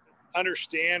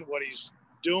 understand what he's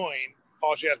doing.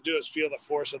 All you have to do is feel the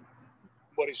force of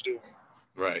what he's doing.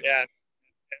 Right. And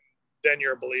then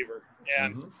you're a believer.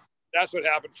 And that's what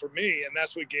happened for me. And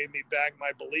that's what gave me back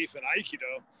my belief in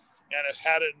Aikido. And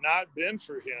had it not been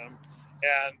for him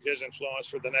and his influence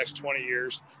for the next 20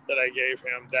 years that I gave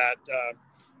him, that,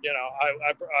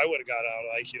 I would have got out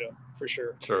of Aikido for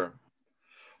sure. Sure.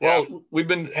 Well, we've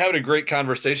been having a great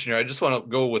conversation here. I just want to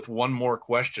go with one more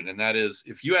question, and that is,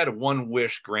 if you had one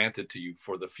wish granted to you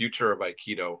for the future of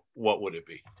Aikido, what would it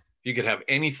be? You could have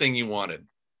anything you wanted.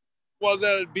 Well,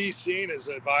 that it be seen as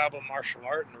a viable martial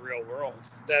art in the real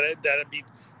world. That it be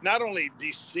not only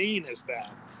be seen as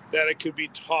that it could be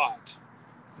taught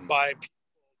by people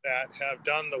that have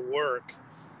done the work,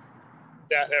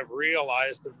 that have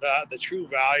realized the true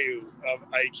value of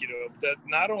Aikido, that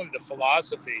not only the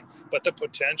philosophy, but the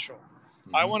potential.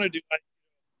 I want to do,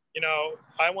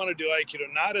 I want to do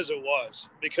Aikido not as it was,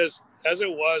 because as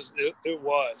it was, it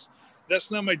was.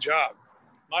 That's not my job.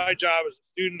 My job as a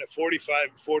student of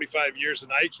 45 years in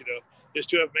Aikido is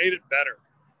to have made it better.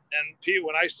 And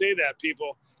when I say that,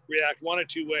 people react one of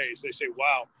two ways. They say,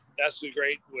 wow, that's a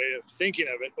great way of thinking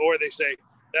of it. Or they say,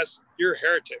 you're a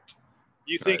heretic.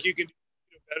 You think you can do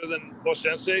better than Bo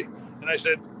Sensei? And I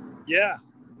said, yeah.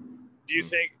 Do you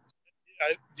think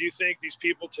these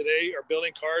people today are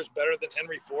building cars better than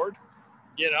Henry Ford?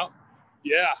 Yeah.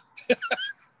 Yeah,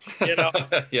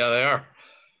 they are,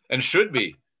 and should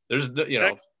be. There's,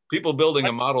 people building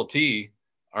a Model T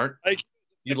aren't,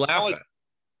 you laugh at.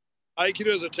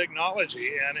 Aikido is a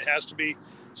technology, and it has to be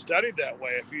studied that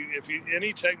way. If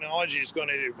any technology is going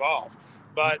to evolve,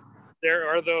 but there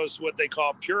are those, what they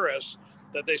call purists,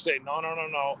 that they say,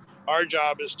 no. Our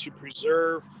job is to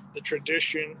preserve the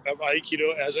tradition of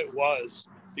Aikido as it was,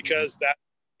 because that,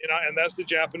 and that's the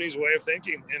Japanese way of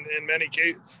thinking in many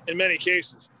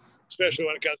cases, especially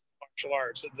when it comes to martial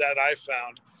arts that I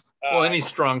found. Well, any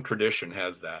strong tradition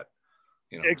has that,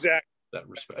 exactly, that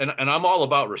respect. And I'm all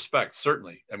about respect,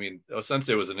 certainly. I mean,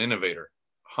 Sensei was an innovator,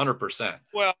 100%.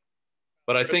 Well,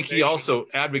 but I think he also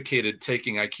advocated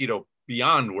taking Aikido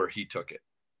beyond where he took it.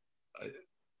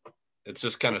 It's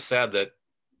just kind of sad that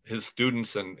his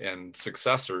students and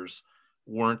successors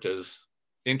weren't as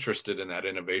interested in that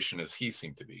innovation as he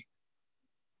seemed to be.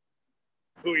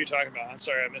 Who are you talking about? I'm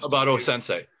sorry, I missed. About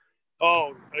Sensei.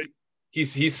 Oh, he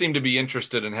seemed to be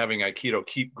interested in having Aikido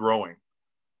keep growing,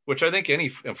 which I think any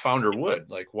founder would.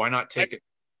 Like, why not take it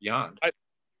beyond? I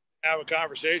have a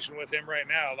conversation with him right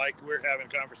now, like we're having a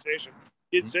conversation.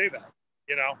 He'd say that,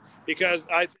 because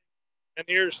and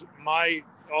here's my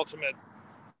ultimate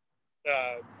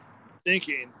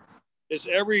thinking, is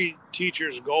every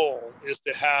teacher's goal is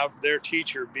to have their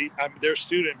teacher their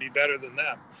student be better than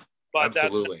them. But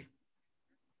absolutely,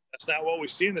 that's not what we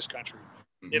see in this country.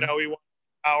 We want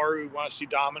power, we want to see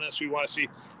dominance, we want to see,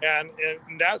 and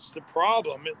that's the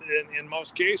problem in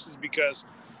most cases, because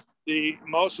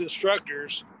most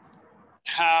instructors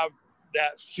have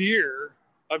that fear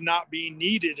of not being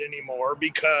needed anymore,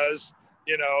 because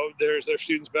their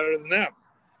students better than them.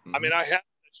 I mean, I had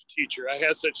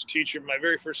such a teacher, my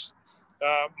very first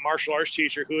martial arts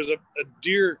teacher, who was a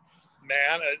dear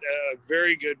man, a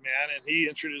very good man, and he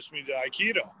introduced me to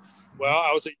Aikido. Well,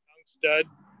 I was a young stud,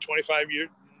 25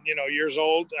 years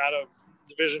old, out of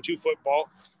Division II football,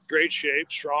 great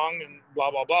shape, strong, and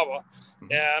blah blah blah blah.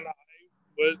 And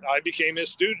I became his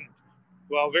student.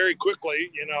 Well, very quickly,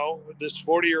 this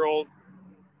 40-year-old,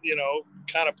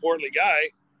 kind of portly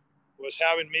guy was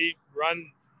having me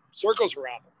run circles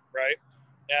around him, right?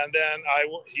 And then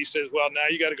he says, well, now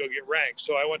you got to go get ranked.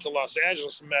 So I went to Los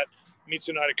Angeles and met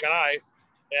Mitsunari Kanai.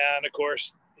 And of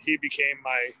course, he became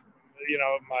my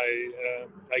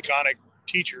iconic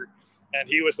teacher. And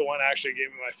he was the one actually gave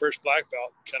me my first black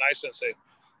belt, Kanai Sensei.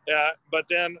 But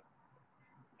then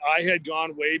I had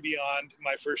gone way beyond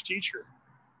my first teacher.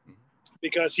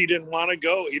 because he didn't want to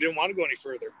go. He didn't want to go any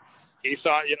further. He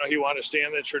thought, he wanted to stay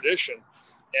in the tradition.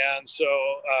 And so,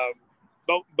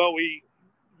 but we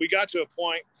got to a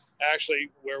point actually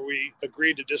where we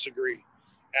agreed to disagree.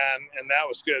 And that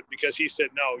was good, because he said,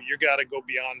 no, you got to go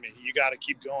beyond me. You got to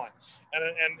keep going. And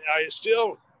I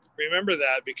still remember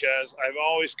that, because I've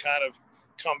always kind of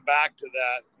come back to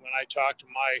that when I talk to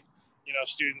my,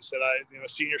 students that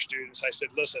senior students. I said,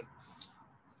 listen,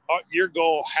 your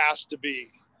goal has to be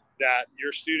that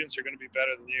your students are going to be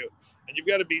better than you. And you've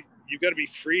got to be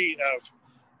free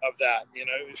of that,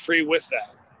 free with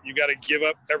that. You got to give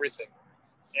up everything.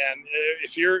 And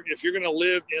if you're going to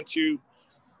live into,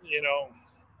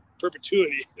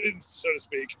 perpetuity, so to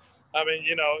speak, I mean,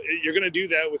 you're going to do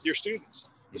that with your students.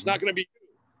 It's not going to be you.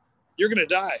 You're going to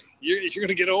die. You're going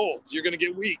to get old. You're going to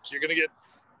get weak. You're going to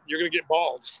get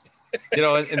bald.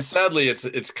 And sadly,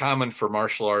 it's common for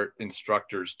martial art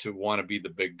instructors to want to be the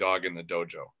big dog in the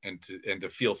dojo, and to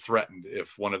feel threatened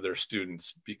if one of their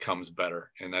students becomes better.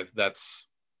 And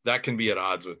that can be at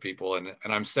odds with people. And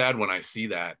I'm sad when I see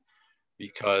that,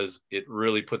 because it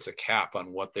really puts a cap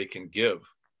on what they can give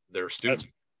their students.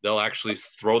 They'll actually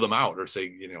throw them out or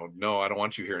say, no, I don't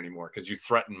want you here anymore because you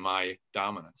threaten my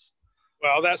dominance.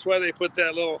 Well, that's why they put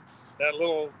that little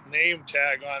name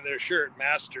tag on their shirt,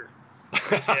 Master.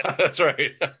 That's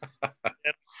right.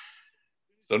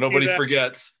 So nobody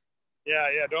forgets. Yeah.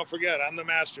 Don't forget, I'm the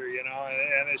master,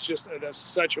 and it's just, that's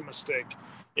such a mistake,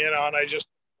 and I just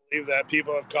believe that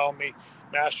people have called me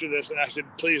master this. And I said,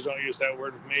 please don't use that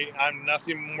word with me. I'm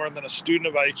nothing more than a student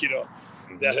of Aikido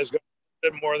that has gone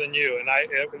more than you.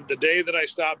 And the day that I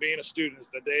stop being a student is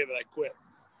the day that I quit.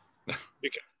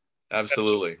 Because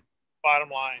absolutely.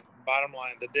 Bottom line,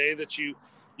 the day that you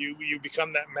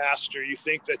become that master, you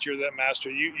think that you're that master,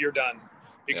 you're done,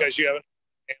 because you haven't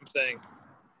done the same thing.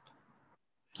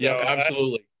 So, yeah,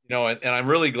 absolutely. And I'm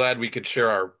really glad we could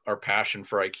share our passion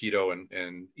for Aikido,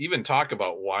 and even talk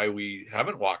about why we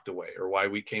haven't walked away, or why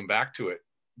we came back to it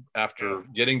after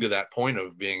getting to that point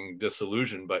of being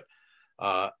disillusioned. But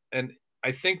and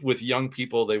I think with young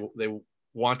people, they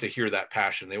want to hear that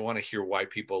passion. They want to hear why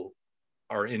people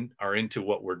are into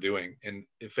what we're doing. And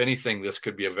if anything, this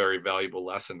could be a very valuable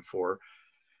lesson for,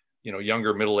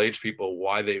 younger middle-aged people.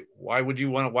 Why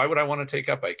would I want to take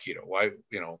up Aikido? Why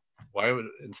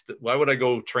would I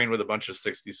go train with a bunch of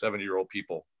 60, 70-year-old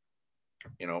people?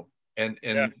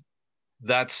 And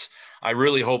that's, I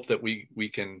really hope that we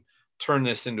can turn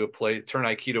this into turn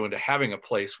Aikido into having a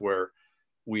place where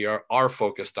we are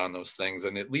focused on those things,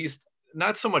 and at least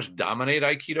not so much dominate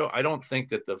Aikido. I don't think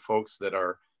that the folks that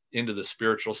are into the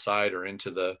spiritual side or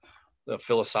into the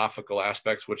philosophical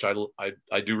aspects, which I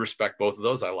do respect both of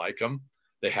those. I like them.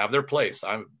 They have their place.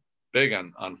 I'm big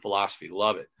on philosophy,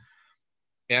 love it.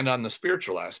 And on the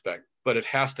spiritual aspect, but it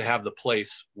has to have the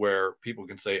place where people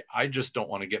can say, I just don't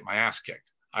want to get my ass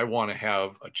kicked. I want to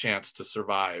have a chance to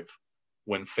survive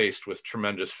when faced with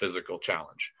tremendous physical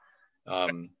challenge.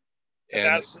 And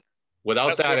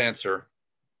without that answer,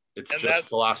 it's just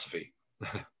philosophy.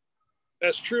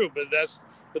 That's true, but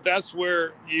that's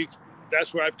where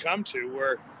I've come to,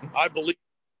 where I believe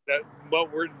that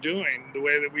what we're doing, the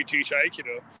way that we teach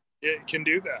Aikido, it can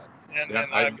do that.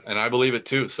 And I believe it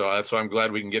too. So that's why I'm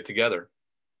glad we can get together.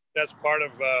 That's part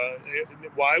of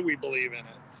why we believe in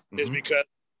it, is because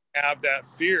we have that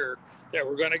fear that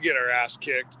we're going to get our ass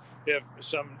kicked if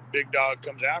some big dog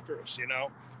comes after us.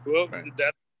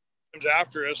 That comes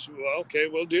after us. Well, okay,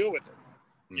 we'll deal with it.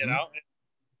 And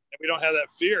we don't have that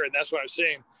fear. And that's what I'm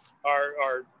saying.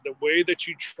 The way that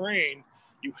you train,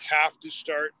 you have to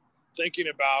start thinking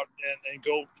about and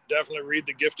go definitely read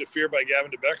The Gift of Fear by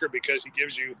Gavin DeBecker, because he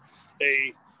gives you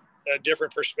a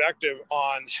different perspective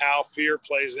on how fear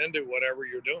plays into whatever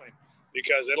you're doing,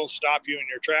 because it'll stop you in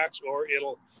your tracks or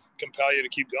it'll compel you to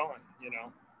keep going,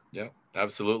 Yeah,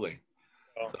 absolutely.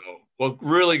 So, well,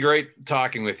 really great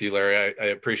talking with you, Larry. I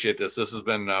appreciate this. This has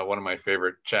been one of my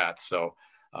favorite chats. So,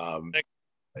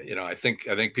 I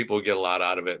think people get a lot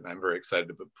out of it, and I'm very excited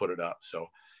to put it up. So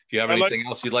if you have anything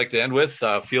else you'd like to end with,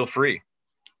 feel free.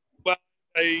 Well,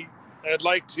 I'd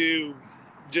like to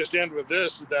just end with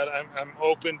this, is that I'm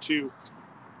open to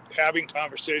having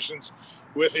conversations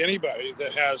with anybody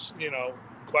that has,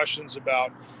 questions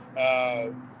about,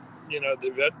 the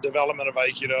development of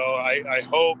Aikido. I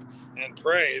hope and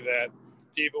pray that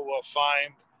people will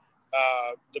find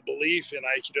the belief in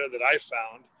Aikido that I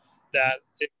found, that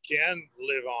it can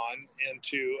live on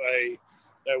into a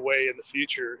way in the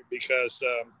future, because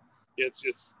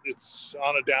it's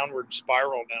on a downward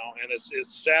spiral now, and it's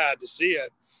sad to see it.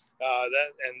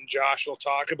 And Josh will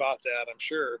talk about that, I'm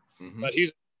sure. But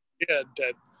he's a kid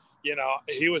that you know,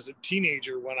 he was a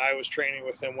teenager when I was training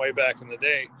with him way back in the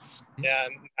day.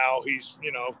 And now he's,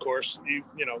 you know, of course,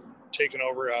 you know, taken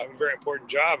over a very important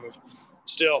job of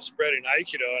still spreading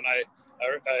Aikido. And I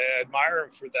admire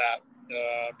him for that,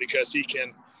 because he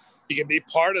can be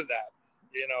part of that,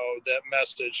 you know, that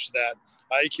message that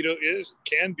Aikido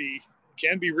can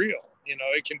be real. You know,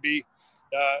 it can be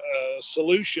a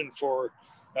solution for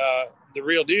the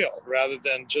real deal rather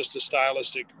than just a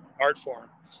stylistic art form.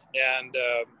 And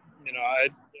you know,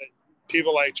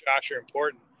 people like Josh are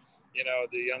important. You know,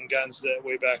 the young guns that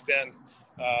way back then.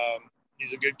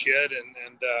 He's a good kid,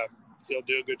 and he'll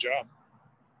do a good job.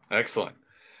 Excellent.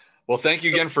 Well, thank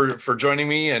you again for joining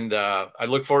me, and I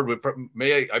look forward to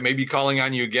I may be calling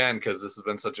on you again because this has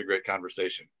been such a great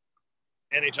conversation.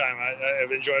 Anytime.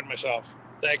 I've enjoyed myself.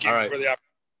 Thank you for the opportunity.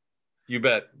 You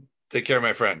bet. Take care,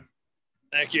 my friend.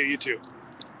 Thank you. You too.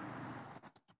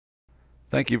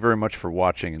 Thank you very much for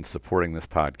watching and supporting this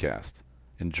podcast.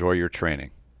 Enjoy your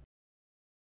training.